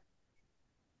year.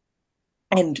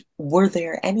 And were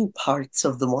there any parts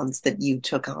of the ones that you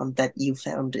took on that you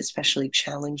found especially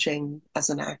challenging as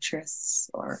an actress?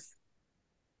 Or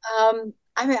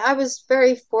I was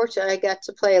very fortunate. I got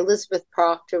to play Elizabeth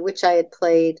Proctor, which I had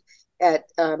played at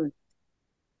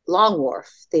Long Wharf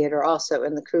Theater, also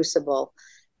in the Crucible.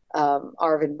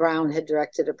 Arvin Brown had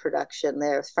directed a production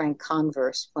there with Frank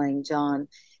Converse playing John.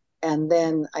 And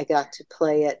then I got to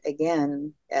play it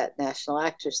again at National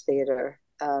Actors Theater,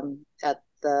 at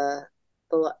the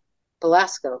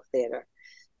Belasco Theater.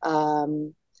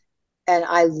 And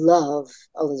I love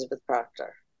Elizabeth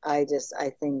Proctor. I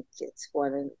think it's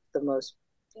one of the most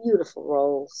beautiful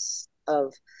roles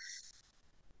of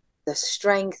the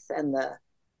strength and the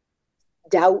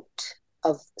doubt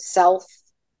of self,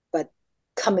 but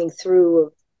coming through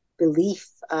of belief.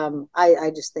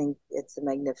 I just think it's a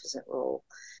magnificent role.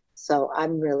 So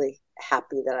I'm really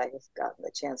happy that I have gotten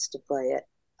the chance to play it.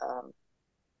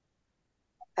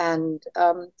 And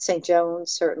St. Joan,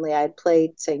 certainly I had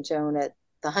played St. Joan at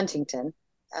the Huntington.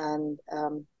 and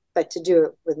but to do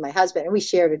it with my husband, and we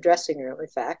shared a dressing room, in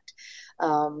fact,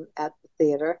 at the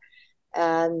theater,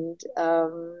 and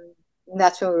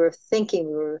that's when we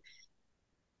were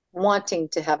wanting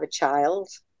to have a child,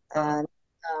 and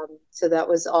so that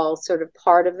was all sort of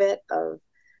part of it, of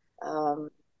um,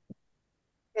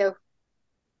 you know,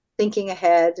 thinking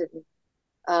ahead.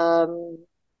 And,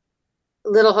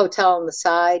 Little Hotel on the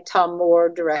Side, Tom Moore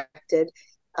directed,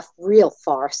 a real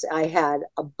farce. I had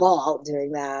a ball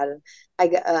doing that. And I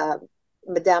got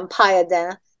Madame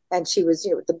Pailladin, and she was,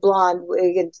 with the blonde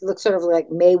wig, it looked sort of like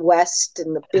Mae West,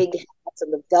 and the big hats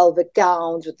and the velvet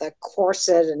gowns with the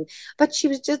corset, but she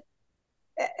was just,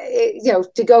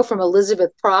 to go from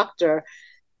Elizabeth Proctor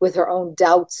with her own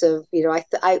doubts of,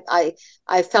 I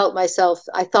felt myself,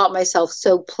 I thought myself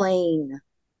so plain,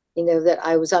 that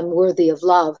I was unworthy of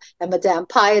love. And Madame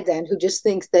Pailladin, who just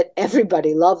thinks that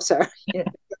everybody loves her,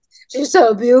 she's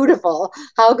so beautiful.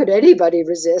 How could anybody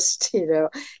resist?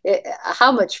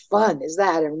 How much fun is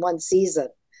that in one season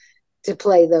to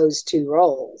play those two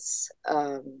roles?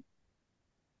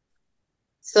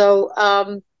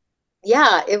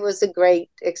 Yeah, it was a great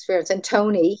experience. And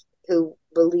Tony, who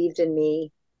believed in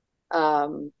me,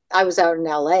 I was out in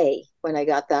LA when I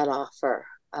got that offer.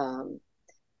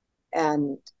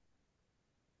 And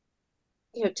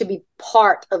to be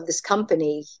part of this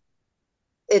company,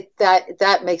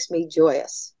 that makes me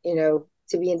joyous. To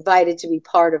be invited to be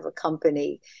part of a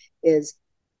company is,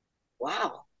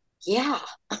 wow, yeah,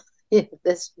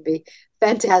 this would be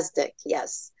fantastic.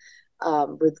 Yes,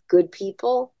 with good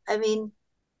people. I mean,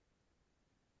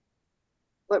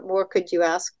 what more could you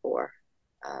ask for?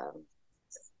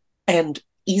 And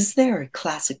is there a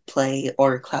classic play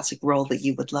or a classic role that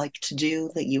you would like to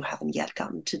do that you haven't yet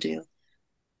gotten to do?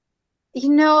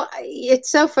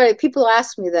 It's so funny. People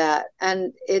ask me that,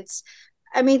 and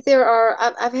I've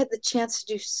had the chance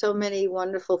to do so many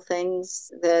wonderful things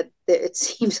that it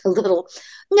seems a little,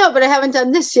 no, but I haven't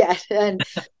done this yet. And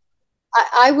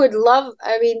I would love,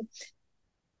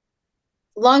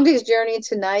 Long Day's Journey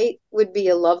into Night would be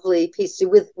a lovely piece to,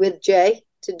 with Jay,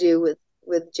 to do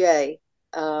with Jay.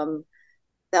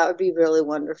 That would be really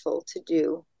wonderful to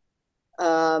do.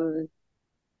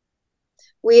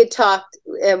 We had talked,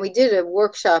 and we did a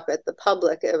workshop at the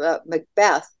public about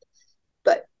Macbeth,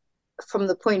 but from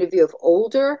the point of view of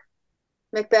older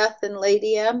Macbeth and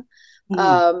Lady M.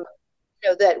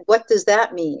 That, what does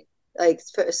that mean? Like,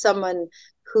 for someone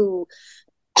who,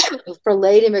 for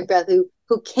Lady Macbeth,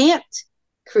 who can't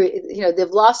create, they've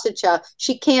lost a child.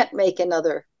 She can't make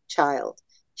another child.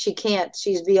 She can't.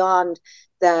 She's beyond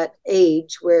that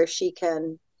age where she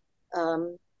can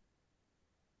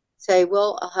say,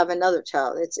 well, I'll have another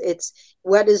child. It's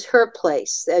what is her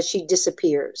place as she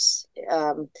disappears?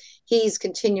 He's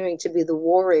continuing to be the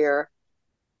warrior.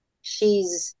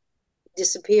 She's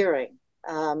disappearing.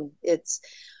 It's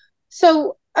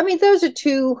so, those are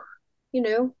two,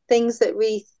 things that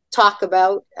we talk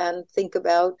about and think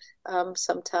about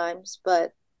sometimes.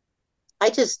 But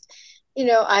I just,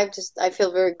 I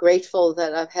feel very grateful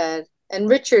that I've had. And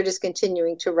Richard is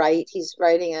continuing to write. He's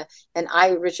writing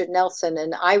Richard Nelson,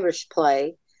 an Irish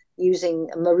play, using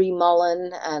Marie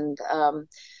Mullen and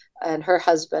her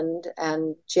husband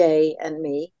and Jay and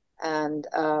me, and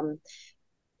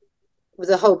with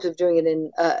the hopes of doing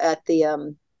it at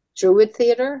the Druid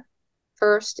Theatre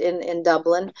first in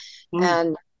Dublin,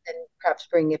 and perhaps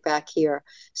bring it back here.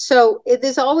 So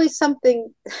there's always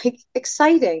something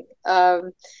exciting.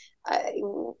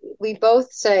 We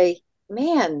both say,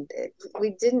 man,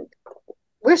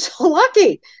 we're so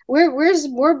lucky. We're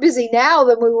more busy now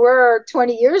than we were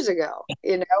 20 years ago,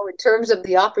 in terms of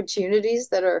the opportunities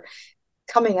that are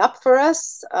coming up for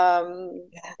us.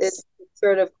 Yes. It's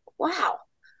sort of, wow.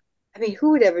 Who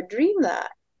would ever dream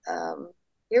that?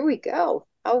 Here we go.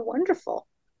 How wonderful.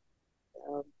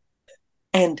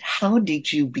 And how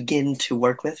did you begin to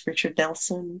work with Richard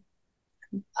Nelson?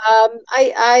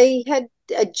 I had,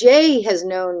 Jay has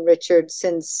known Richard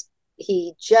since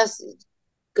he just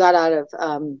got out of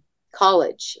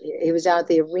college. He was out at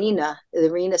the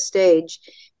arena stage,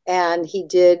 and he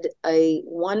did a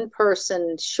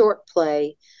one-person short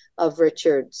play of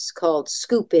Richard's called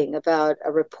Scooping, about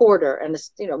a reporter and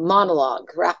a monologue,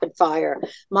 rapid fire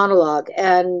monologue.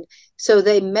 And so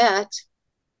they met.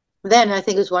 Then I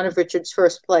think it was one of Richard's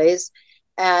first plays,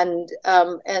 and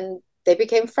they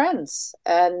became friends.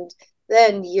 And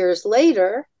then years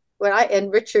later,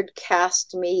 Richard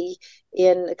cast me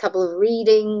in a couple of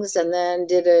readings, and then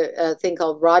did a thing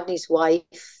called Rodney's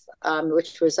Wife,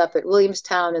 which was up at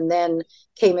Williamstown, and then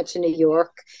came into New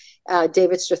York,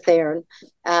 David Strathairn.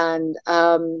 And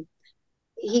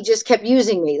he just kept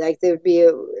using me. Like there would be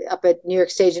up at New York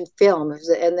Stage and Film,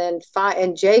 and then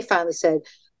and Jay finally said,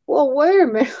 "Well, wait a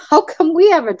minute, how come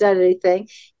we haven't done anything?"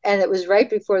 And it was right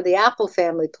before the Apple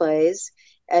Family plays,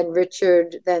 and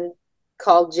Richard then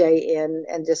called Jay in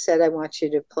and just said, "I want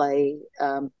you to play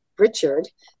Richard."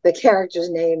 The character's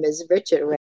name is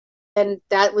Richard, and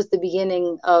that was the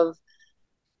beginning of,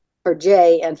 for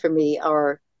Jay and for me,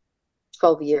 our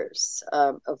 12 years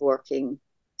of working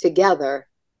together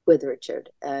with Richard.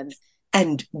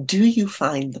 And do you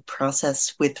find the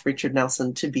process with Richard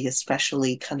Nelson to be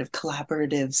especially kind of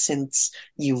collaborative since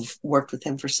you've worked with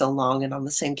him for so long and on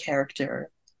the same character?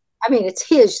 I mean, it's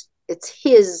his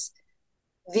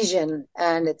vision,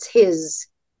 and it's his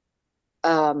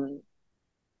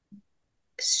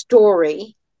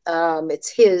story. It's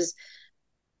his,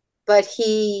 but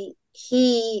he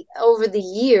over the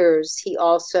years, he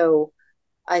also,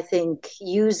 I think,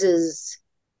 uses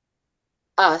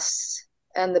us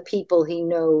and the people he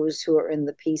knows who are in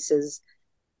the pieces.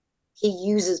 He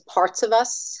uses parts of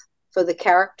us for the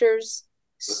characters.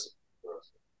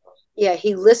 Yeah,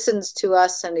 he listens to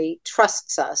us and he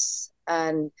trusts us.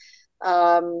 And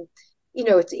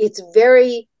it's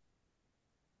very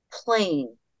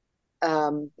plain.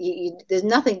 There's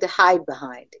nothing to hide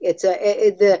behind.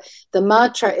 The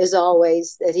mantra is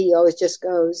always that he always just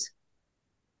goes,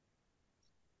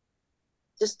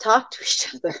 just talk to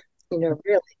each other,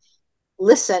 really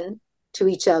listen to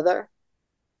each other.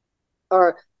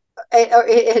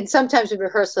 And sometimes in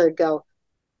rehearsal I'd go,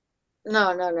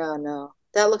 no,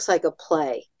 that looks like a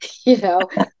play.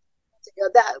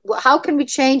 That, how can we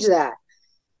change that?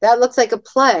 That looks like a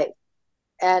play.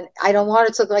 And I don't want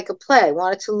it to look like a play. I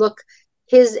want it to look,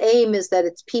 his aim is that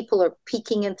it's people are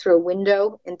peeking in through a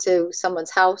window into someone's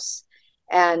house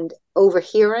and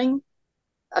overhearing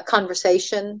a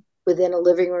conversation within a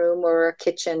living room or a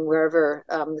kitchen, wherever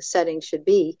the setting should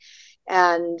be.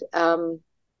 And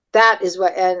that is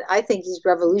what, and I think he's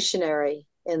revolutionary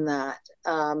in that.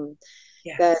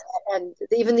 Yes. And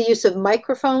even the use of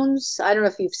microphones. I don't know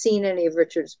if you've seen any of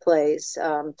Richard's plays,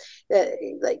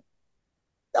 like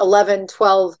 11,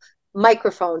 12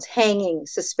 microphones hanging,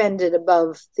 suspended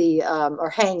above the, or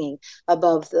hanging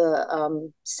above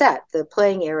the set, the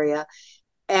playing area.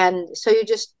 And so you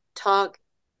just talk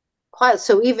quiet.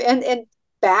 So even, and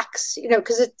backs,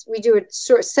 because we do it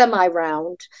sort of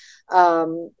semi-round,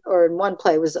 or in one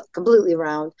play was completely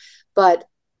round, but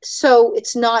so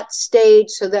it's not staged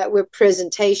so that we're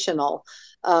presentational,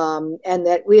 and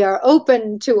that we are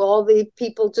open to all the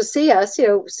people to see us.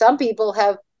 Some people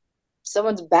have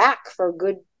someone's back for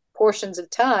good portions of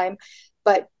time,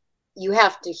 but you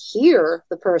have to hear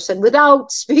the person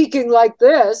without speaking like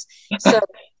this. So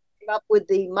up with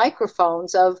the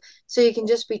microphones so you can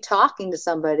just be talking to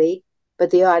somebody,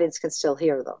 but the audience can still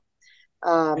hear them.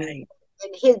 Right.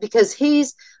 And because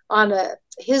he's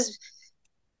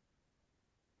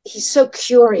so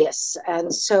curious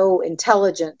and so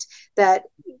intelligent that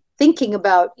thinking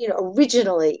about,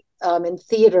 originally in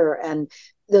theater, and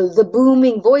the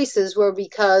booming voices were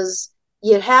because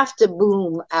you'd have to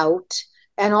boom out,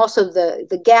 and also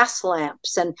the gas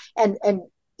lamps and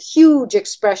huge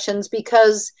expressions,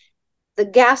 because the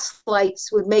gas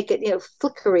lights would make it,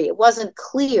 flickery. It wasn't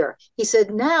clear. He said,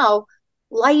 now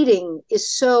lighting is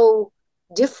so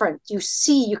different.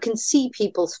 You can see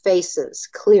people's faces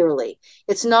clearly.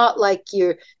 It's not like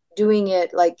you're doing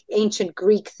it like ancient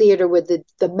Greek theater with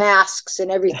the masks and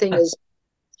everything is,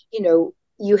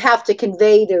 you have to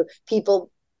convey to people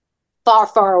far,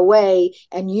 far away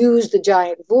and use the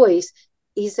giant voice.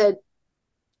 He said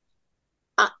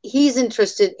he's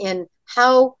interested in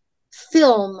how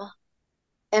film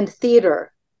and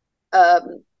theater,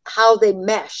 how they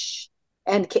mesh,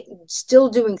 and still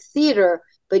doing theater,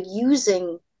 but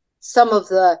using some of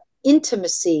the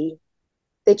intimacy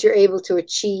that you're able to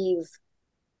achieve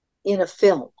in a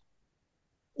film.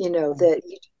 That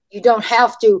you don't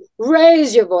have to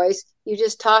raise your voice, you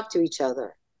just talk to each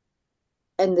other,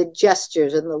 and the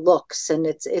gestures and the looks, and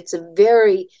it's a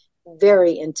very,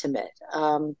 very intimate.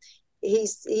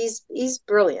 He's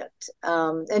brilliant.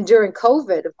 And during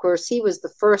COVID, of course, he was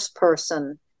the first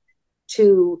person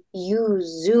to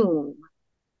use Zoom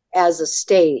as a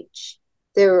stage.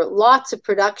 There were lots of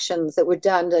productions that were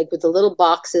done like with the little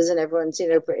boxes, and everyone's,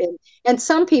 and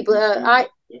some people,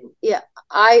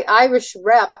 Irish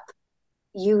Rep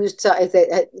used,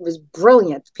 it was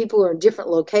brilliant. People were in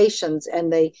different locations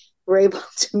and they were able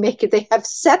to make it, they have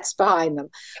sets behind them.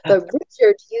 But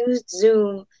Richard used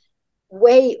Zoom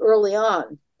way early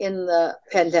on in the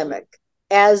pandemic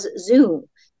as Zoom,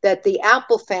 that the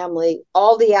Apple family,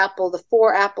 the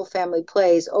 4 Apple family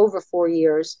plays over 4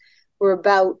 years were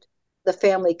about the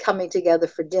family coming together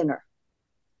for dinner.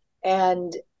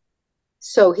 And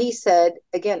so he said,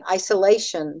 again,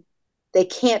 isolation, they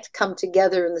can't come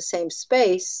together in the same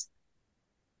space,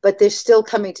 but they're still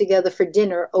coming together for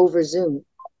dinner over Zoom.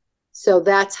 So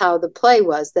that's how the play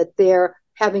was, that they're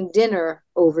having dinner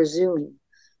over Zoom.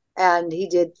 And he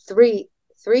did three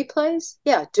plays,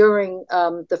 yeah, during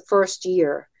the first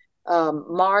year.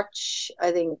 March,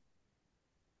 I think,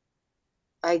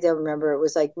 I don't remember, it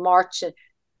was like March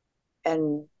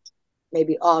and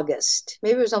maybe August,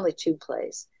 maybe it was only 2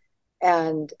 plays.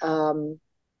 And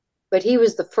but he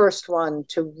was the first one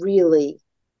to really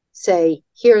say,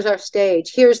 here's our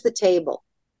stage, here's the table,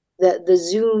 the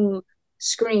Zoom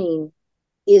screen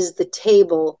is the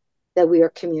table that we are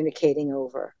communicating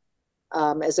over,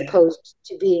 as opposed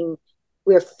to being,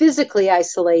 we're physically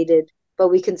isolated, but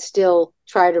we can still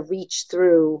try to reach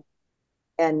through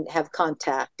and have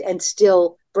contact and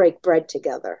still break bread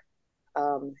together,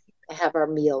 have our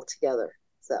meal together.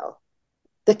 So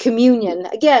the communion,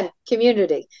 again,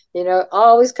 community,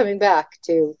 always coming back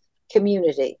to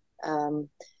community,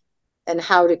 and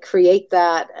how to create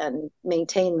that and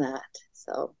maintain that.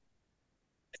 So.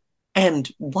 And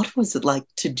what was it like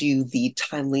to do the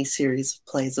timely series of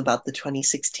plays about the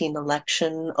 2016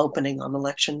 election, opening on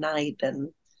election night?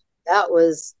 And that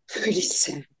was pretty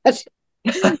sad.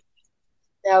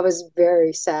 That was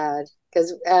very sad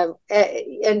because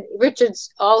and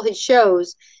Richard's, all his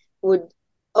shows would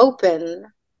open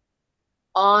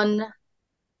on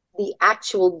the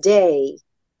actual day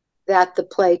that the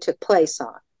play took place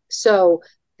on. So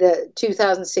the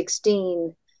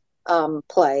 2016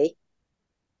 play,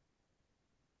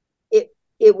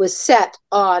 it was set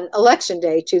on election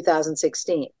day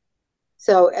 2016.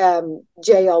 So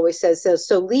Jay always says,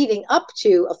 so leading up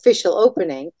to official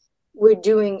opening, we're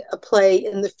doing a play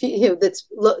in the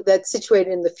that's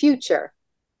situated in the future.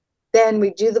 Then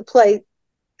we do the play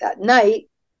that night,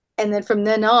 and then from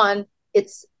then on,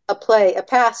 it's a play, a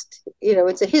past.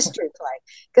 It's a history play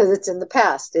because it's in the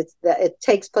past. It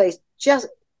takes place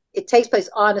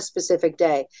on a specific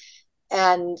day,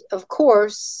 and of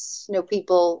course,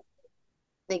 people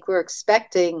think we're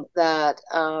expecting that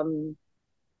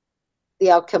the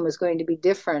outcome was going to be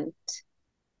different,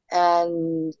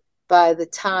 and by the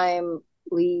time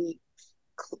we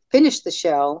finished the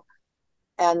show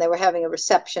and they were having a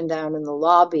reception down in the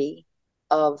lobby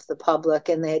of the public,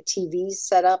 and they had TVs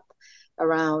set up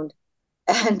around,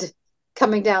 and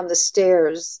coming down the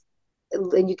stairs,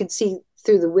 and you can see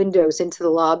through the windows into the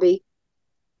lobby,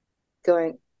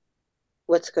 going,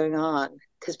 what's going on?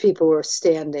 Because people were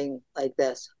standing like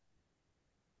this.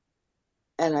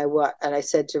 And I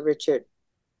said to Richard,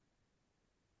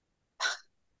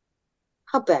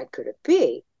 how bad could it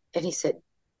be? And he said,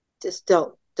 just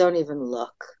don't even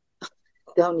look.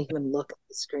 Don't even look at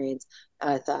the screens.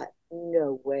 And I thought,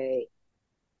 no way.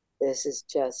 This is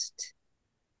just,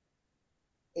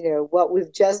 what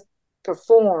we've just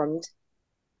performed.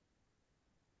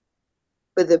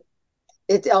 But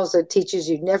it also teaches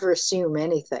you never assume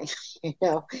anything.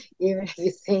 Even if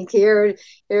you think here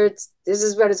this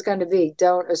is what it's going to be,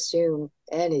 don't assume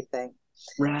anything.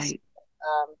 Right.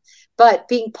 But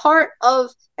being part of,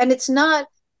 and it's not,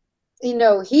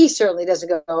 he certainly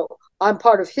doesn't go, I'm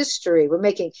part of history.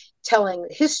 We're telling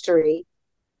history,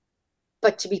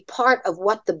 but to be part of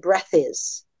what the breath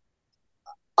is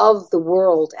of the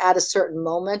world at a certain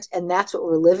moment, and that's what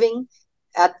we're living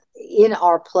in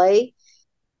our play.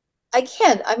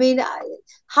 Again,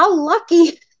 how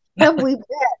lucky have we been?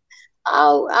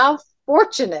 How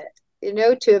fortunate,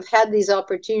 to have had these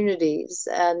opportunities.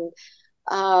 And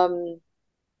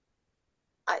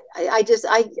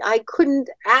I couldn't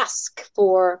ask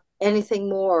for anything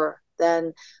more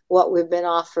than what we've been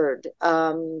offered.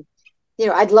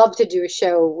 I'd love to do a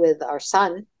show with our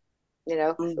son.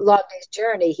 Long Day's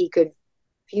Journey, he could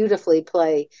beautifully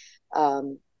play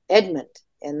Edmund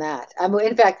in that.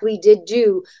 In fact, we did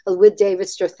do with David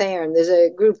Strathairn. There's a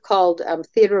group called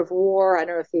Theater of War. I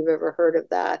don't know if you've ever heard of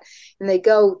that. And they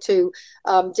go to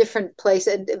different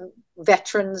places, and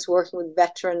veterans, working with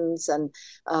veterans, and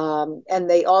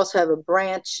they also have a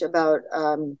branch about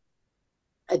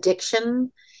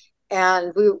addiction.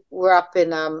 And we were up in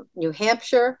New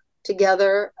Hampshire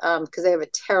together because they have a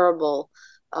terrible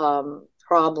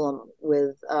problem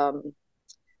with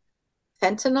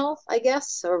fentanyl, I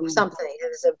guess, or something. It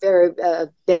is a very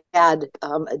bad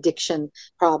addiction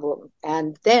problem.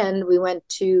 And then we went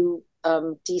to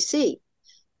DC.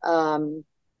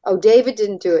 David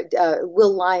didn't do it.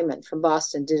 Will Lyman from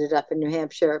Boston did it up in New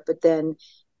Hampshire, but then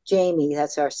Jamie,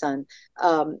 that's our son,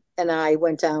 and I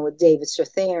went down with David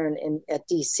Strathairn at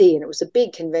DC, and it was a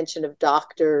big convention of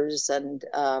doctors and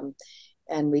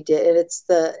and we did. And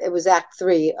it was Act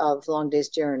 3 of Long Day's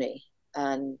Journey,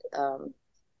 and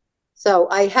so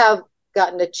I have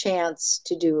gotten a chance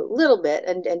to do a little bit,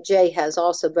 and Jay has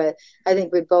also, but I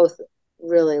think we both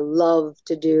really love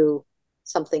to do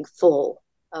something full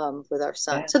with our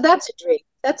son. So that's a dream.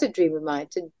 That's a dream of mine,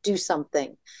 to do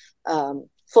something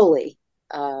fully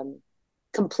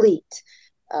complete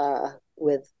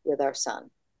with our son.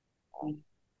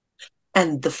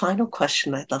 And the final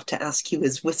question I'd love to ask you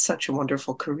is, with such a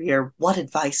wonderful career, what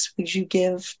advice would you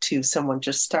give to someone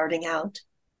just starting out?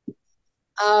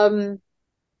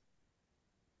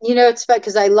 It's fun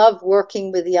because I love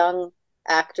working with young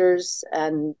actors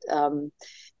and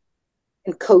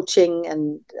coaching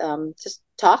and just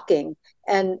talking.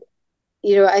 And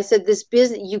I said, this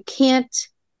business, you can't,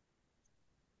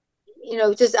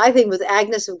 just I think with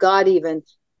Agnes of God, even,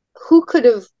 who could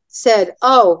have said,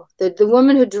 oh, the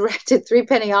woman who directed Three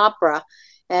Penny Opera,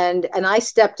 and I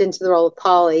stepped into the role of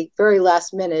Polly very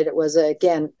last minute. It was,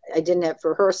 again, I didn't have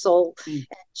rehearsal. And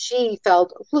she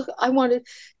felt, look, I wanted,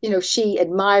 she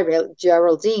admired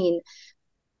Geraldine.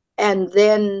 And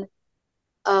then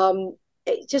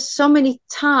just so many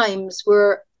times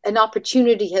where an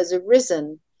opportunity has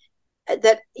arisen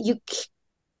that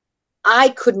I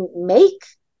couldn't make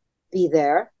be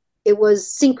there. It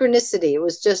was synchronicity. It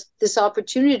was just this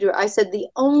opportunity. I said, the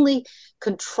only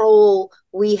control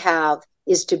we have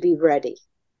is to be ready.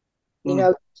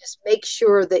 Just make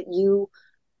sure that you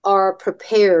are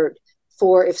prepared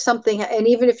for if something, and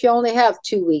even if you only have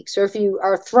 2 weeks, or if you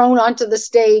are thrown onto the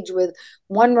stage with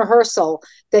one rehearsal,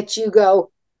 that you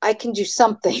go, I can do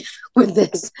something with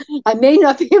this. I may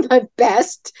not be my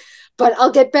best, but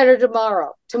I'll get better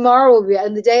tomorrow. Tomorrow will be,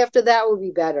 and the day after that will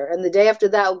be better. And the day after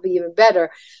that will be even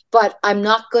better. But I'm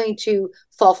not going to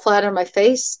fall flat on my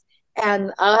face.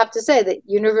 And I'll have to say that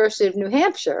University of New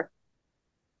Hampshire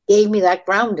gave me that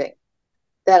grounding,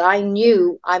 that I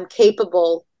knew I'm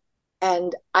capable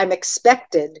and I'm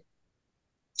expected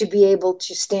to be able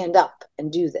to stand up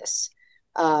and do this.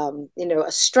 A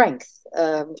strength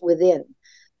within.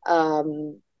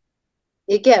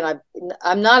 Again,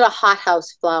 I'm not a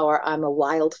hothouse flower. I'm a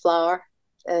wildflower,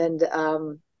 and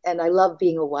I love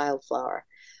being a wildflower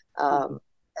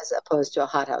as opposed to a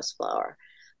hothouse flower.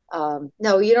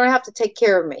 No, you don't have to take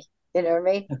care of me. You know what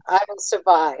I mean? I will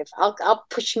survive. I'll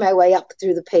push my way up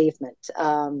through the pavement,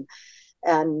 and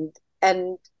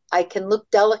I can look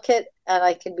delicate and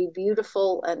I can be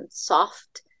beautiful and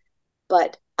soft,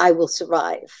 but I will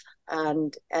survive.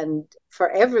 And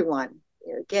for everyone,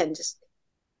 again, just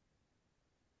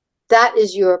that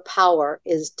is your power,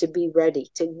 is to be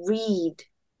ready to read,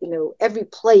 every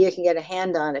play you can get a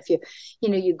hand on. If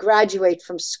you graduate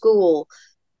from school,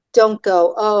 don't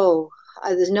go, oh,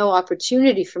 there's no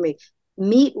opportunity for me.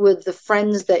 Meet with the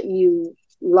friends that you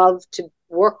love to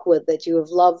work with, that you have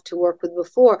loved to work with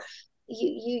before.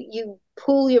 You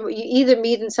either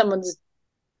meet in someone's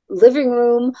living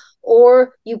room,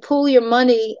 or you pool your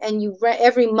money and you rent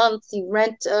every month. You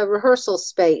rent a rehearsal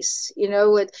space.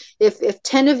 If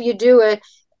 10 of you do it,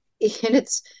 and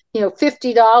it's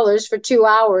 $50 for 2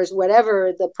 hours,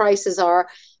 whatever the prices are,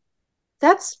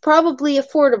 that's probably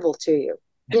affordable to you.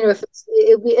 If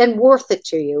and worth it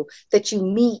to you, that you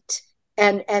meet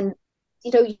and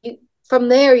from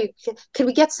there can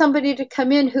we get somebody to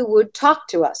come in who would talk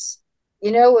to us,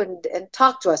 and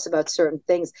talk to us about certain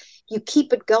things. You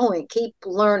keep it going, keep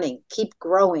learning, keep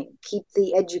growing, keep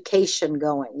the education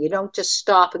going. You don't just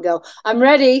stop and go, I'm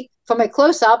ready for my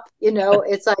close-up.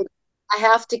 It's like, I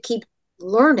have to keep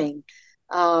learning.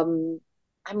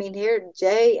 Here,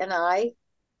 Jay and I,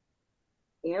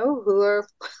 who are,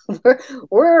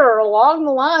 we're along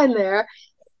the line there.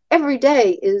 Every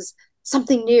day is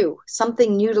something new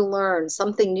to learn,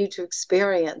 something new to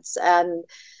experience. And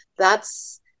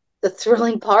that's the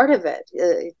thrilling part of it.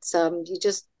 It's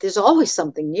there's always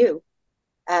something new,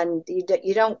 and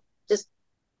you don't just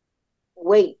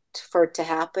wait for it to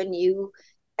happen.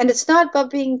 And it's not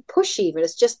about being pushy, even.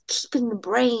 It's just keeping the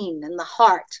brain and the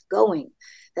heart going,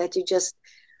 that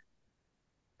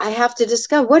I have to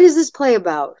discover, what is this play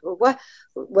about? What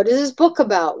is this book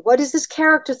about? What is this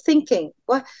character thinking?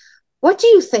 What do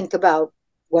you think about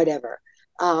whatever?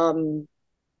 And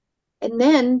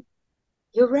then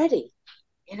you're ready.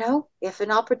 If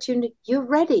an opportunity, you're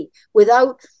ready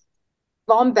without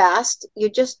bombast. You're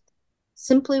just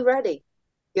simply ready.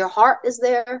 Your heart is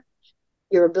there.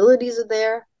 Your abilities are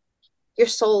there. Your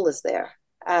soul is there.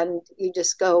 And you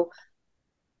just go,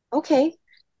 okay,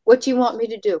 what do you want me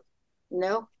to do?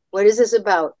 What is this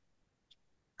about?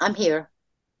 I'm here.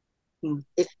 If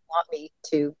you want me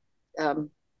to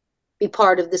be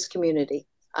part of this community,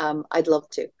 I'd love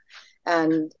to.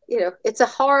 And, it's a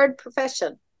hard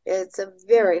profession. It's a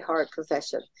very hard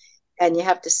profession. And you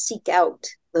have to seek out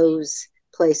those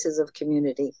places of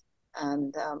community.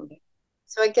 And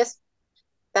so I guess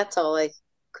that's all I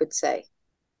could say.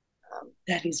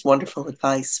 That is wonderful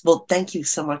advice. Well, thank you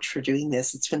so much for doing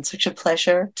this. It's been such a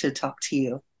pleasure to talk to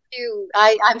you.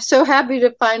 I'm so happy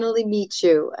to finally meet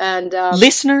you. And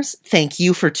listeners, thank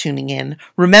you for tuning in.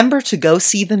 Remember to go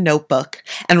see The Notebook,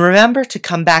 and remember to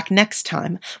come back next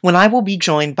time when I will be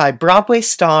joined by Broadway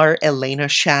star Elena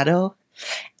Shadow.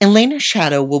 Elena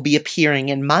Shadow will be appearing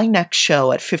in my next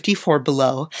show at 54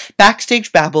 Below.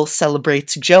 Backstage Babble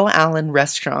celebrates Joe Allen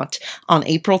Restaurant on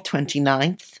April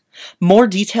 29th. More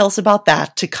details about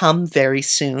that to come very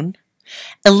soon.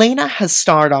 Elena has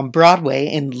starred on Broadway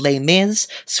in Les Mis,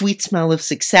 Sweet Smell of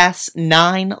Success,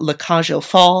 Nine, La Cage aux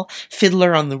Folles,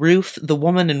 Fiddler on the Roof, The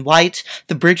Woman in White,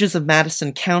 The Bridges of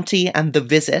Madison County, and The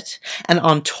Visit, and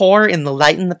on tour in The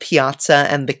Light in the Piazza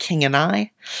and The King and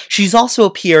I. She's also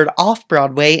appeared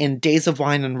off-Broadway in Days of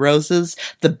Wine and Roses,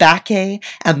 The Bacchae,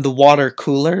 and The Water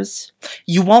Coolers.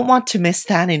 You won't want to miss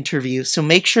that interview, so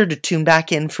make sure to tune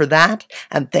back in for that,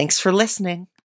 and thanks for listening.